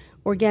 right? Yep.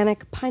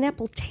 Organic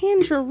pineapple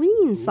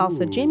tangerine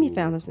salsa. Jamie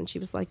found this, and she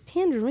was like,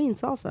 tangerine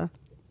salsa.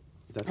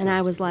 That And I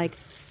sounds was good. like,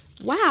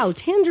 wow,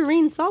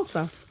 tangerine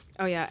salsa.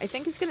 Oh yeah, I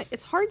think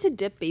it's hard to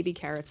dip baby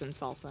carrots in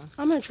salsa.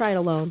 I'm going to try it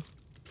alone.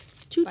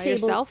 2 By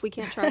yourself, we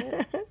can't try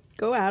it.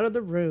 Go out of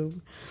the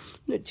room.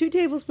 2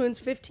 tablespoons,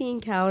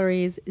 15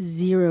 calories,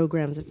 0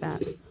 grams of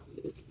fat.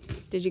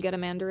 Did you get a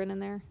mandarin in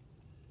there?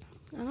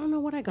 I don't know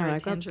what I got. Or a I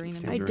got- tangerine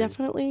and I mandarin.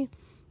 definitely,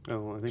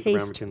 Oh, I think taste.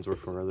 ramekins were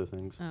for other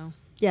things. Oh,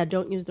 yeah,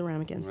 don't use the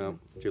ramekins. Well,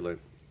 too late.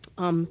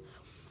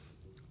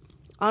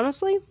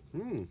 Honestly,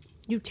 Mm.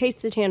 you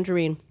taste the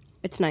tangerine.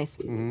 It's nice.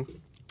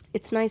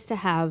 It's nice to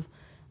have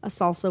a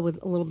salsa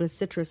with a little bit of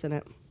citrus in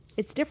it.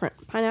 It's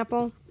different.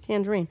 Pineapple,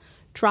 tangerine,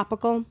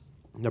 tropical,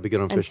 That'd be good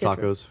on And fish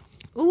citrus.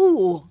 tacos.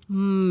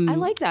 ooh, I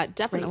like that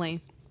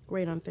definitely.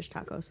 great on fish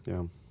tacos.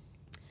 Yeah.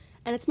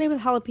 And it's made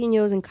with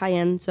jalapenos and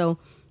cayenne, so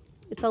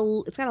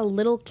It's got a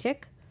little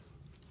kick,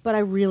 but I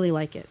really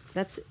like it.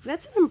 That's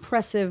an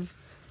impressive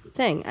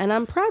thing, and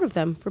I'm proud of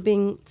them for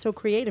being so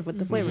creative with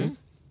the flavors.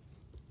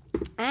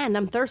 And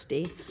I'm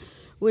thirsty,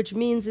 which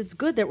means it's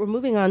good that we're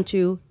moving on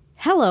to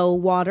Hello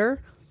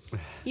Water,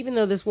 even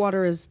though this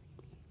water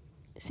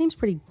seems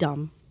pretty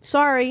dumb.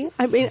 Sorry,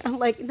 I mean, I'm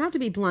like, not to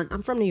be blunt,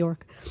 I'm from New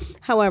York.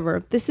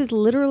 However, this is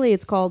literally,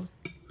 it's called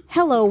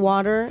Hello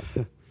Water,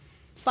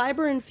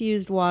 fiber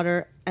infused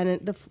water, and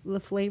the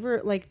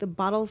flavor, like the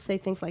bottles say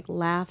things like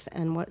laugh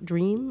and what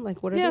dream,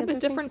 like what are Yeah, the other but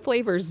different things?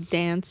 flavors.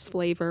 Dance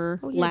flavor,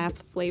 Oh, yeah, laugh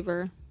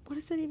flavor. What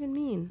does that even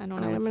mean? I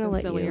don't know. I'm It's gonna so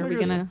let silly. you. Are we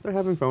gonna? They're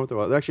having fun with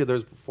it. Actually,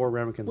 there's 4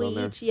 ramekins on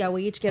there.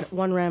 We each get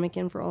 1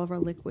 ramekin for all of our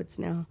liquids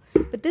now.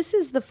 But this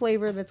is the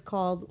flavor that's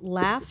called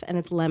Laugh, and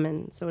it's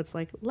lemon. So it's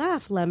like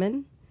Laugh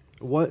Lemon.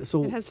 What?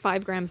 So It has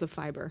 5 grams of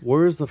fiber.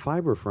 where's the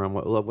fiber from?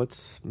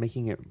 What's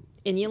making it?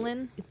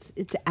 Inulin.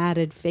 It's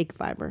added fake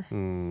fiber.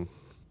 Hmm.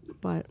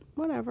 But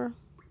whatever.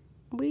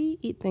 We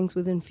eat things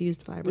with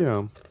infused fiber.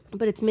 Yeah.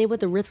 But it's made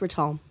with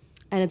erythritol,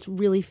 and it's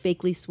really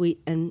fakely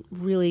sweet and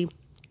really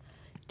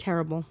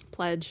terrible.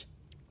 Pledge.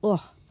 Ugh.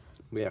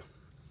 Yeah.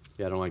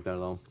 Yeah, I don't like that at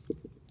all.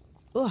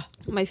 Ugh.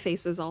 My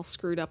face is all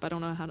screwed up. I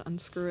don't know how to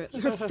unscrew it.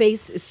 Her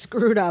face is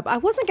screwed up. I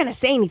wasn't going to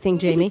say anything,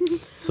 Jamie.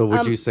 So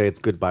would you say it's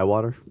goodbye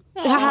water?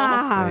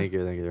 Ah, Thank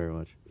you very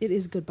much. it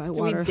is goodbye Do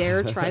water. we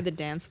dare try the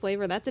dance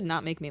flavor? That did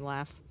not make me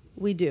laugh.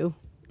 We do.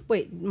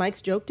 Wait,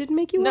 Mike's joke didn't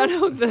make you No, laugh?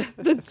 no,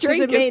 the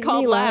drink it made is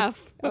called me laugh.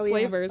 Laugh. The Oh, yeah.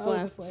 flavor is Oh, the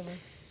Laugh. flavor.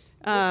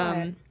 try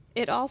it.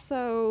 It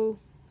also,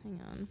 hang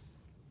on.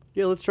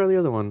 Yeah, let's try the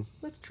other one.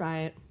 Let's try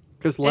it.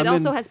 Because lemon. It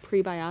also has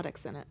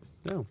prebiotics in it.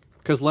 No.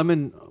 Because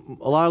lemon,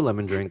 a lot of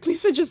lemon drinks.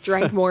 Lisa just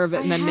drank more of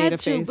it and then I made had a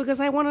to face. because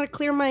I wanted to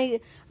clear my.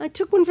 I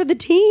took one for the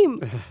team.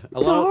 It's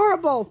lot-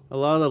 horrible. A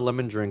lot of the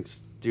lemon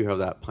drinks do have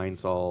that pine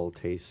sol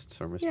taste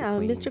or Mr. Yeah,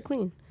 Clean. Mr.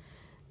 Clean.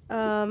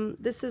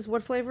 This is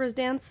what flavor is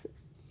dance?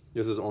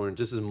 This is orange.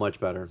 This is much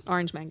better.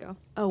 Orange mango.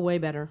 Oh, way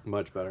better.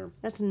 Much better.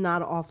 That's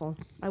not awful.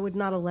 I would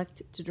not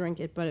elect to drink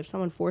it, but if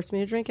someone forced me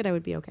to drink it, I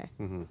would be okay.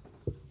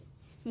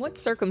 What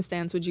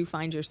circumstance would you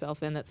find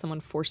yourself in that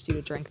someone forced you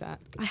to drink that?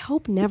 I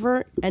hope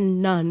never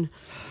and none,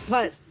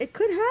 but it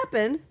could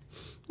happen.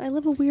 I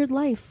live a weird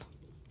life.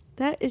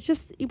 That is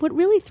just what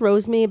really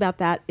throws me about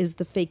that is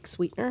the fake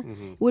sweetener.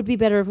 It would be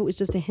better if it was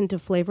just a hint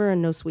of flavor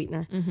and no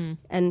sweetener,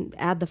 and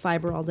add the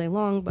fiber all day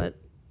long. But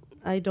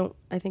I don't.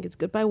 I think it's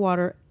goodbye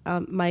water,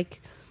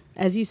 Mike.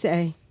 As you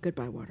say,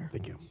 goodbye water.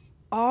 Thank you.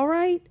 All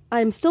right,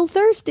 I'm still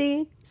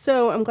thirsty,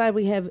 so I'm glad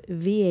we have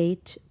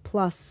V8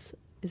 Plus.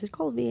 Is it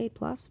called V8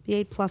 Plus?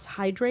 V8 Plus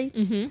Hydrate.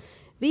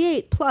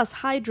 V8 Plus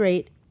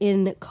Hydrate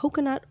in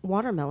coconut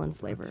watermelon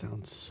flavor.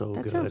 Sounds so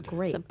That good. sounds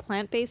great. It's a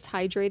plant-based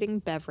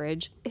hydrating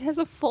beverage. It has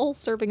a full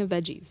serving of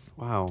veggies.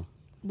 Wow.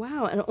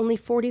 Wow, and only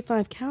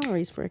 45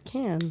 calories for a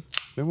can.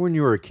 Remember when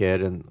you were a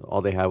kid and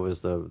all they had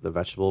was the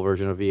vegetable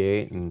version of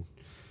V8 and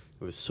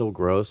it was so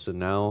gross and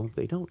now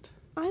they don't?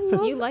 I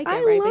love. You like it,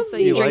 I right? love They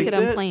say you V8. drink it on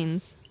liked it?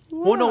 planes.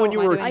 Well, no, when you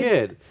Wow. were a I-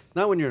 kid.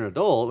 Not when you're an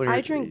adult. When I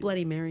you're- drink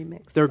Bloody Mary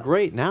mix. They're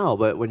great now,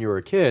 but when you were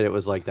a kid, it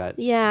was like that.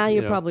 Yeah, you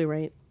you're know. probably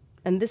right.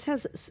 And this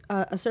has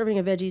a serving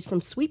of veggies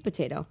from sweet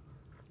potato.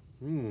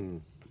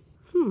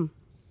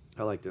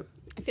 I liked it.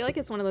 I feel like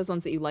it's one of those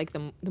ones that you like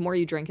the more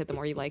you drink it, the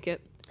more you like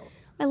it.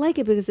 I like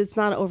it because it's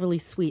not overly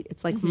sweet.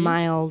 It's like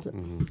mild.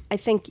 I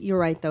think you're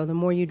right, though. The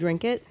more you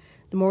drink it,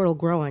 the more it'll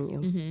grow on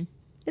you.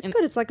 It's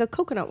good. It's like a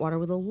coconut water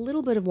with a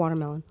little bit of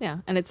watermelon. Yeah,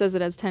 and it says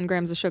it has 10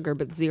 grams of sugar,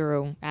 but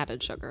 0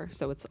 added sugar,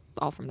 so it's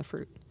all from the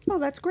fruit. Oh,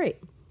 that's great.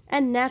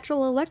 And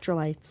natural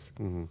electrolytes.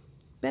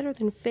 Better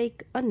than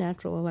fake,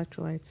 unnatural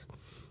electrolytes.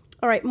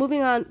 All right,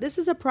 moving on. This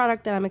is a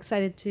product that I'm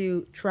excited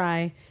to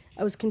try.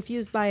 I was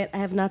confused by it. I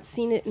have not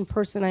seen it in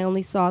person. I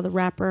only saw the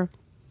wrapper.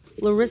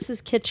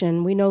 Larissa's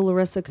Kitchen. We know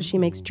Larissa because she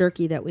makes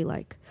jerky that we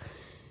like.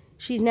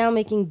 She's now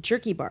making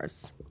jerky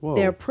bars. Whoa.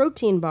 They're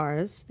protein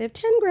bars. They have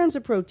 10 grams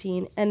of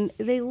protein, and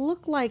they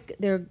look like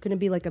they're going to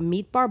be like a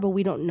meat bar, but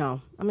we don't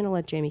know. I'm going to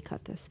let Jamie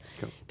cut this.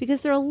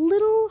 Because they're a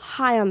little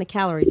high on the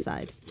calorie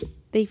side.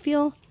 They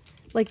feel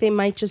like they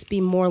might just be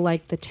more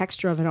like the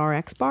texture of an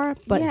RX bar,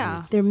 but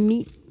Yeah. they're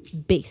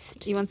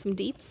meat-based. Do you want some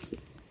deets?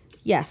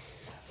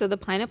 Yes. So the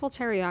pineapple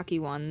teriyaki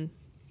one,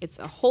 it's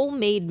a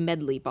homemade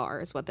medley bar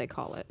is what they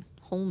call it.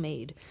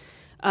 Homemade.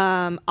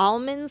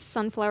 Almonds,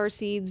 sunflower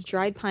seeds,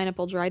 dried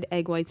pineapple, dried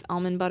egg whites,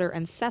 almond butter,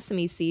 and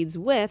sesame seeds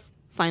with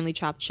finely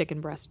chopped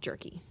chicken breast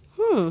jerky.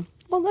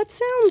 Well, that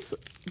sounds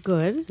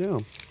good. Yeah.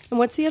 And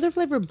what's the other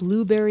flavor?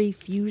 Blueberry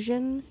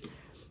fusion?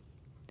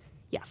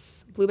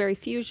 Yes. Blueberry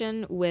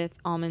fusion with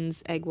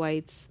almonds, egg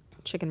whites,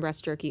 chicken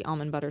breast jerky,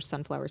 almond butter,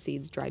 sunflower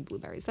seeds, dried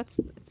blueberries. This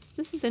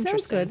is interesting.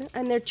 Sounds good.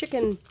 And they're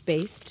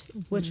chicken-based,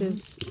 which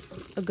is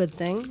a good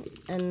thing.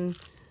 And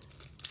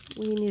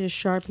we need a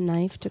sharp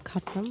knife to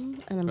cut them,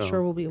 and I'm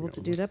sure we'll be able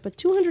to do that. But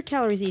 200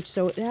 calories each,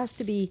 so it has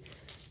to be,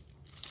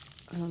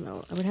 I don't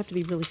know, it would have to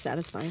be really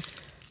satisfying.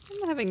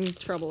 I'm having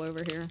trouble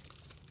over here.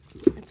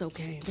 It's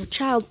okay. They're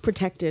child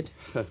protected.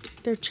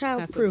 They're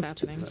child That's what's proof.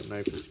 happening. That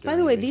knife is By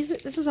the way, scaring me.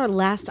 this is our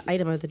last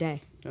item of the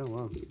day. Oh,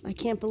 wow. I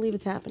can't believe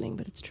it's happening,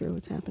 but it's true.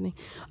 It's happening.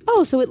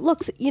 Oh, so it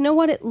looks, you know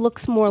what? It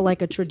looks more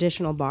like a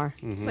traditional bar.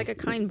 Like a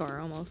kind bar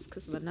almost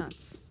because of the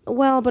nuts.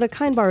 Well, but a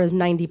kind bar is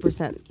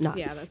 90% nuts.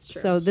 Yeah, that's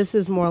true. So this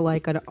is more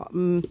like an,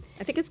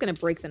 I think it's going to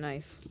break the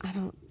knife. I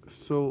don't,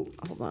 So,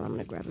 hold on, I'm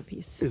going to grab a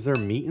piece. is there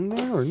meat in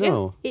there or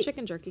no? It-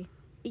 Chicken jerky.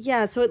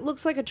 Yeah, so it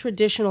looks like a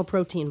traditional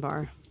protein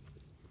bar.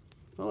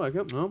 I like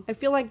it. No. I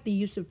feel like the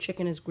use of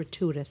chicken is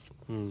gratuitous.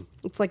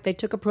 It's like they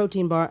took a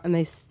protein bar and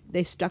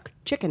they stuck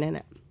chicken in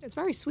it. It's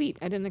very sweet.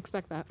 I didn't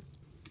expect that.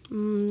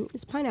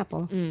 It's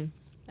pineapple.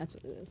 That's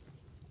what it is.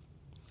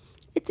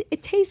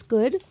 It tastes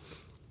good,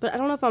 but I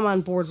don't know if I'm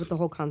on board with the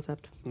whole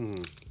concept.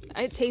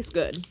 It tastes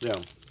good. Yeah.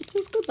 It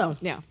tastes good though.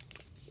 Yeah.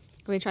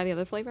 Can we try the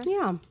other flavor?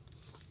 Yeah.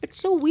 It's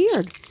so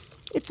weird.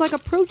 It's like a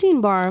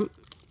protein bar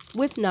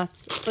with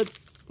nuts, but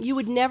you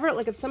would never,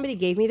 like if somebody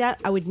gave me that,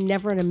 I would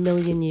never in a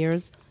million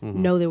years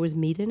know there was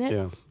meat in it.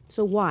 Yeah.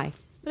 So why?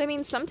 But I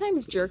mean,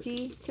 sometimes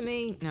jerky to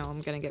me. No,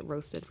 I'm gonna get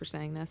roasted for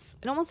saying this.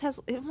 It almost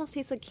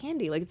tastes like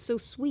candy. Like it's so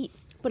sweet.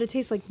 But it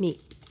tastes like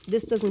meat.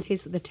 This doesn't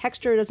taste, the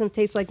texture doesn't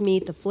taste like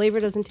meat. The flavor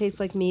doesn't taste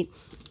like meat.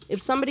 If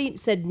somebody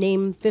said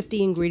name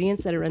 50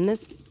 ingredients that are in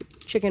this,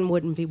 chicken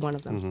wouldn't be one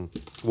of them.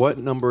 What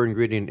number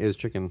ingredient is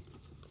chicken?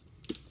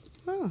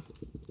 Oh.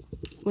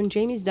 When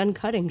Jamie's done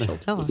cutting, she'll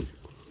tell us.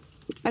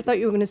 I thought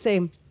you were going to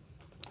say,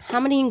 how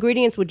many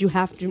ingredients would you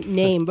have to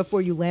name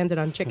before you landed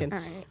on chicken? All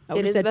right. I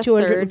would It have is said the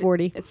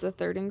 240. Third, it's the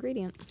third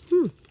ingredient.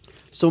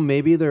 So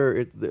maybe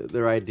their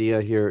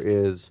idea here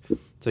is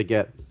to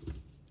get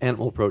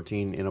animal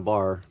protein in a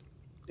bar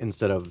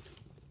instead of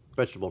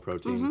vegetable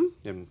protein,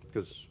 and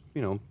because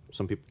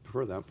some people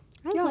prefer that.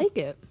 I Yeah. like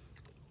it.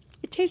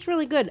 It tastes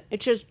really good.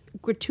 It's just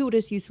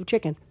gratuitous use of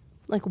chicken.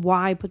 Like,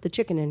 why put the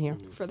chicken in here?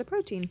 For the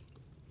protein.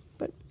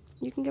 But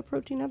you can get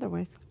protein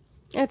otherwise.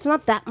 And it's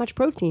not that much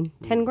protein,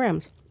 10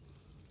 grams.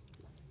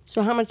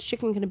 So how much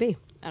chicken can it be?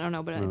 I don't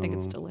know, but I think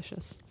it's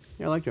delicious.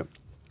 Yeah, I like it.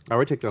 I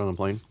would take that on a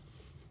plane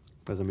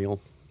as a meal.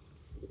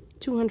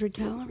 200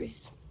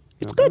 calories.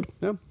 It's Not good.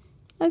 bad.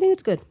 I think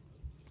it's good.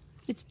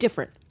 It's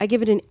different. I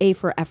give it an A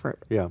for effort.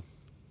 Yeah.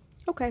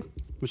 Okay.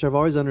 Which I've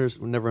always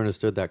never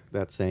understood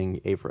that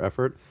saying A for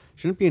effort.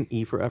 Shouldn't it be an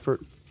E for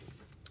effort?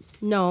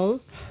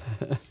 No.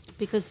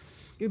 Because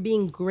you're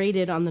being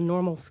graded on the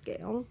normal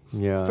scale.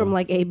 Yeah. From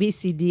like A, B,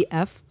 C, D,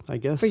 F. I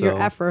guess For your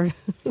effort.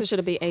 So should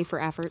it be A for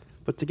effort?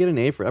 But to get an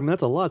A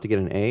that's a lot to get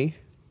an A.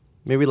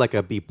 Maybe like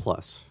a B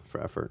plus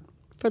for effort.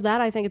 For that,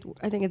 I think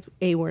it's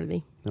A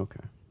worthy. Okay.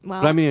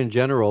 Well- But I mean in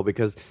general,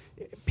 because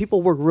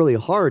people work really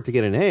hard to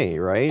get an A,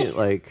 right?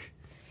 Like,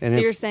 and So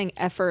if you're saying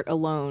effort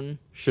alone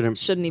shouldn't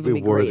even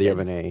be worthy graded. of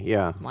an A.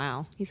 Yeah.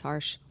 Wow, he's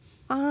harsh.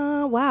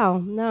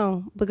 Wow.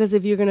 No. Because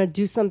if you're going to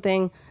do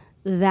something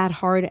that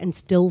hard and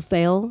still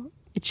fail,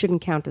 it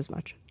shouldn't count as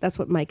much. That's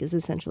what Mike is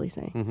essentially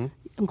saying.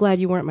 I'm glad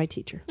you weren't my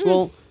teacher.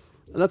 Well,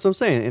 that's what I'm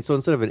saying. And so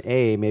instead of an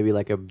A, maybe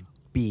like a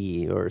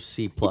B or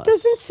C plus. It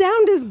doesn't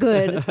sound as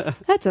good.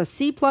 That's a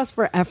C plus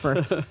for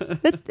effort.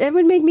 That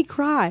would make me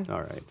cry.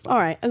 All right. All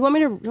right. You want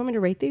me to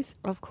rate these?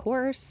 Of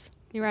course.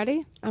 You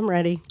ready? I'm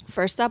ready.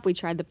 First up, we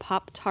tried the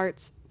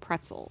Pop-Tarts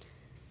pretzel.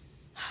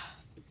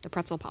 The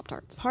pretzel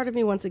Pop-Tarts. Part of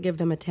me wants to give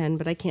them a 10,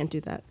 but I can't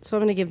do that. So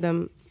I'm going to give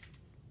them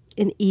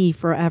an E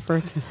for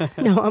effort.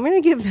 No, I'm going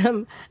to give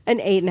them an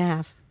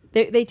 8.5.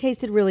 They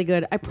tasted really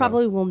good. I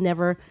probably will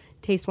never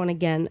taste one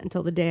again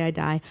until the day I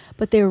die,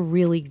 but they're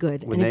really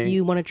good. When and if they-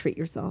 you want to treat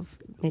yourself,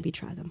 maybe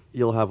try them.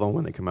 You'll have one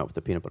when they come out with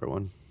the peanut butter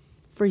one.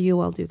 For you,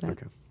 I'll do that.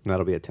 Okay.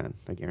 That'll be a 10.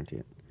 I guarantee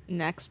it.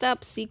 Next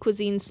up, Sea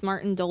Cuisine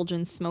Smart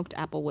Indulgence Smoked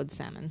Applewood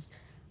Salmon.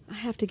 I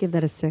have to give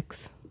that a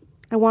 6.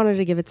 I wanted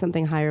to give it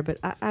something higher, but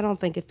I don't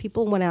think if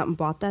people went out and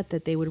bought that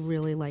they would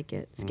really like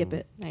it. Skip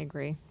it. I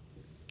agree.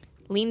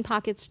 Lean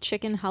Pockets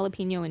Chicken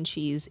Jalapeno and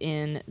Cheese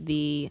in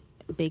the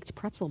baked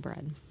pretzel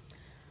bread.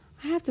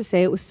 I have to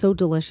say it was so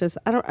delicious.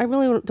 I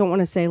really don't want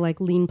to say like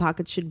Lean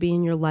Pockets should be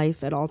in your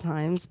life at all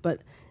times,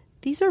 but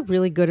these are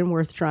really good and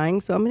worth trying,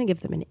 so I'm going to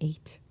give them an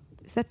 8.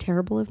 Is that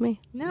terrible of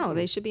me? No,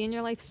 they should be in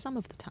your life some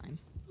of the time.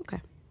 Okay.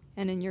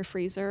 And in your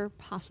freezer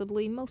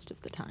possibly most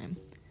of the time.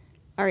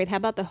 All right, how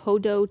about the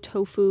Hodo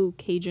Tofu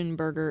Cajun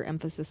Burger,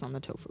 emphasis on the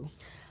tofu?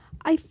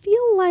 I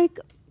feel like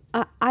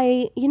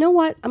you know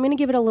what? I'm going to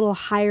give it a little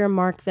higher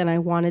mark than I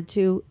wanted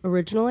to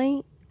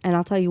originally, and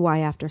I'll tell you why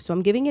after. So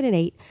I'm giving it an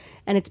 8,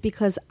 and it's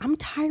because I'm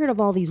tired of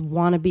all these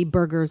wannabe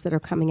burgers that are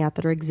coming out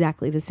that are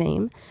exactly the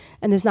same,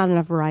 and there's not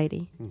enough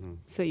variety.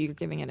 So you're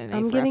giving it an 8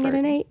 I'm for giving effort. it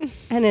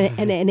an 8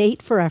 and an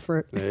 8 for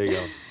effort. There you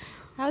go.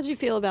 How did you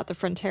feel about the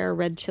Frontera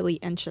red chili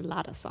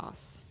enchilada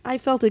sauce? I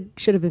felt it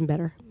should have been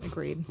better.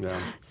 Agreed. Yeah.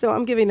 So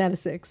I'm giving that a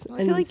 6. Well,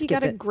 I feel like you skip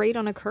got a it. grade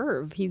on a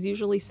curve. He's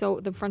usually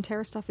the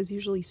Frontera stuff is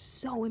usually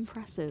so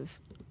impressive.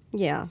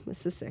 Yeah,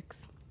 it's a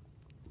 6.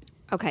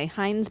 Okay,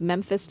 Heinz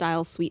Memphis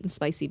style sweet and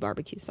spicy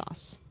barbecue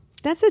sauce.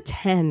 That's a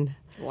 10.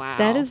 Wow.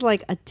 That is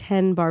like a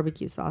 10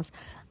 barbecue sauce.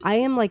 I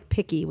am like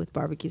picky with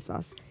barbecue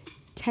sauce.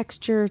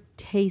 Texture,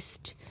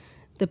 taste,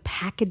 the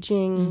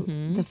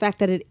packaging, the fact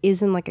that it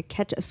isn't like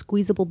a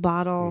squeezable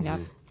bottle.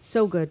 Yep.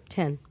 So good.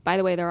 10. By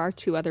the way, there are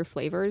 2 other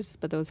flavors,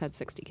 but those had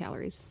 60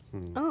 calories.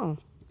 Oh.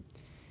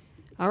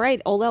 All right,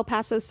 Old El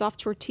Paso soft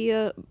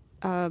tortilla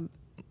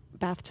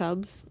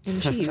bathtubs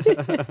and cheese.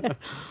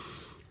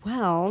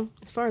 Well,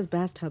 as far as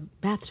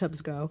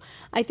bathtubs go,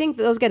 I think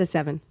those get a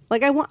 7.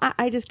 Like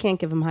I just can't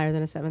give them higher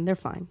than a 7. They're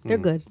fine. They're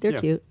good. They're Yeah.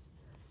 cute.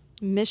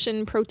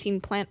 Mission protein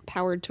plant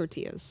powered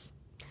tortillas.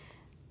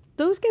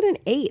 Those get an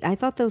 8. I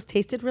thought those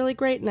tasted really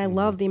great, and I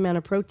love the amount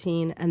of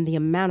protein, and the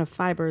amount of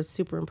fiber is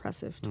super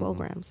impressive. 12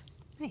 grams.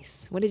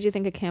 Nice. What did you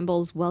think of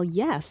Campbell's? Well,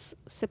 yes,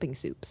 sipping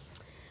soups.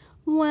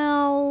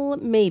 Well,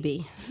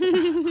 maybe.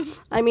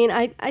 I mean,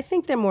 I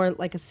think they're more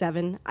like a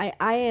 7. I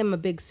am a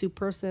big soup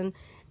person,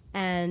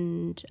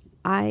 and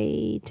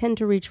I tend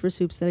to reach for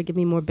soups that give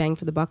me more bang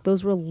for the buck.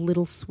 Those were a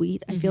little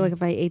sweet. I feel like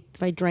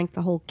if I drank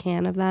the whole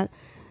can of that,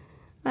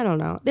 I don't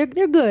know. They're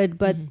good,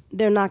 but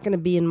they're not going to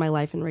be in my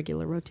life in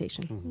regular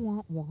rotation.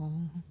 Wah, wah.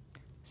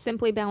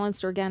 Simply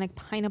Balanced organic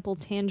pineapple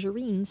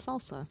tangerine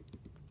salsa.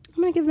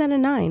 I'm going to give that a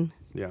 9.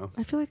 Yeah.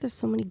 I feel like there's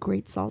so many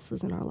great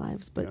salsas in our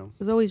lives, but Yeah.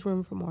 there's always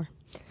room for more.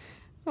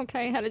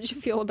 Okay, how did you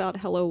feel about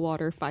Hello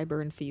Water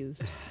fiber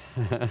infused?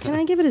 Can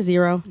I give it a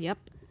 0? Yep.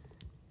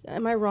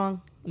 Am I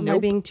wrong? Am I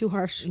Nope. being too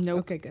harsh? Nope.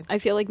 Okay, good. I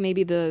feel like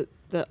maybe the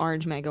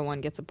orange mango one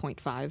gets a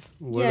 0.5.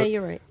 Yeah,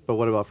 you're right. But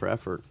what about for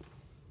effort?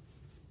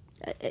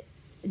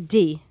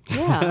 D.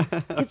 Yeah.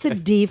 It's a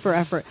D for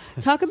effort.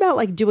 Talk about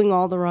like doing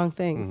all the wrong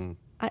things.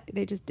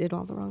 They just did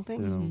all the wrong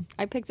things. Yeah.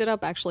 I picked it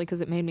up actually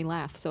because it made me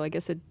laugh. So I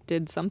guess it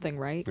did something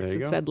right. 'Cause There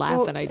you it go. said laugh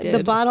Well, and I did.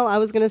 The bottle, I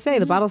was going to say,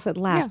 the bottle said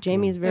laugh. Yeah.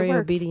 Jamie is very It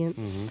worked. obedient.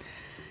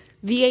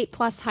 V8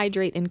 Plus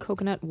Hydrate in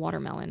coconut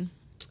watermelon.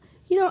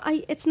 You know,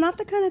 it's not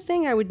the kind of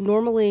thing I would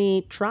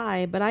normally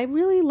try, but I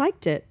really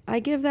liked it. I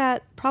give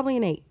that probably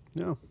an 8.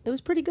 No. It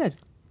was pretty good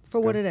for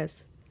what it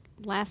is.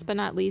 Last but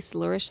not least,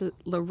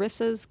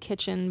 Larissa's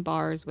Kitchen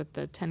bars with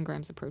the 10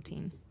 grams of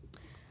protein.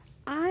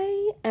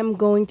 I am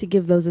going to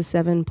give those a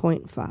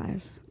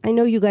 7.5. I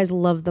know you guys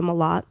love them a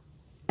lot,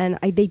 and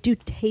they do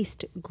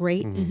taste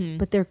great,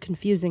 but they're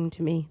confusing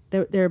to me.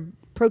 They're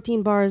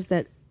protein bars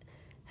that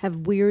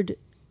have weird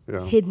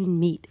Yeah. hidden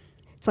meat.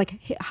 It's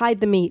like hide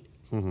the meat,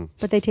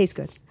 but they taste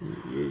good.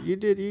 You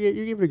did.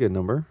 You gave it a good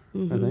number,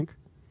 I think.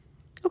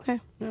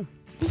 Okay. Yeah.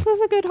 This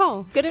was a good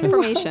haul. Good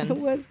information. It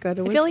was good.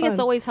 It I was feel like it's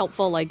fun. always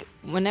helpful. Like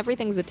when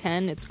everything's a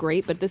 10, it's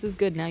great, but this is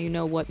good. Now you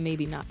know what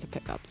maybe not to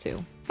pick up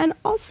too. And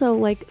also,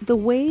 like, the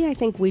way I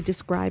think we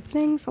describe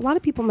things, a lot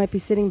of people might be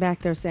sitting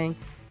back there saying,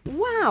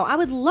 wow, I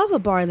would love a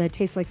bar that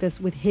tastes like this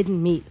with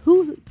hidden meat.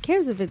 Who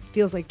cares if it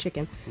feels like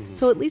chicken?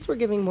 So at least we're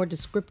giving more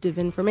descriptive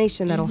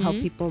information that'll help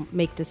people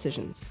make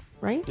decisions,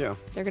 right? Yeah.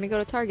 They're going to go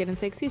to Target and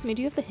say, excuse me,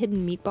 do you have the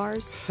hidden meat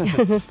bars?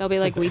 They'll be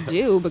like, we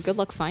do, but good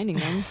luck finding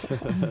them.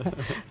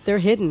 They're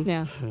hidden.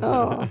 Yeah.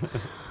 Oh.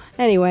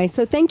 Anyway,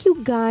 so thank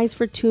you guys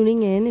for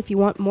tuning in. If you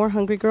want more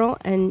Hungry Girl,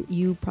 and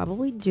you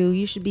probably do,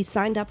 you should be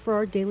signed up for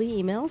our daily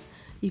emails.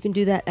 You can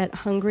do that at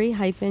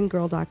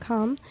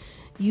hungry-girl.com.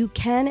 You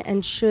can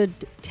and should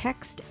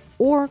text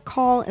or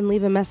call and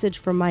leave a message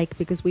for Mike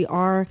because we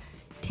are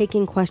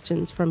taking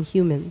questions from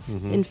humans.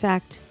 In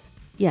fact,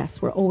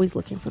 yes, we're always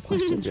looking for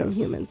questions from Yes.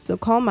 humans. So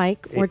call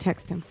Mike or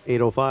text him.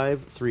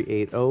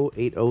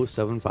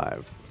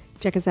 805-380-8075.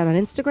 Check us out on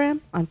Instagram,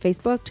 on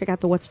Facebook. Check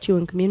out the What's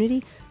Chewing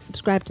community.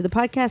 Subscribe to the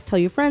podcast. Tell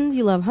your friends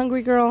you love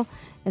Hungry Girl.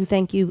 And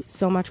thank you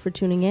so much for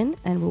tuning in.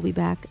 And we'll be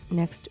back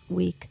next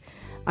week.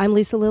 I'm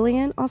Lisa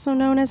Lillian, also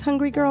known as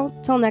Hungry Girl.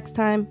 Till next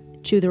time,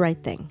 chew the right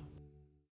thing.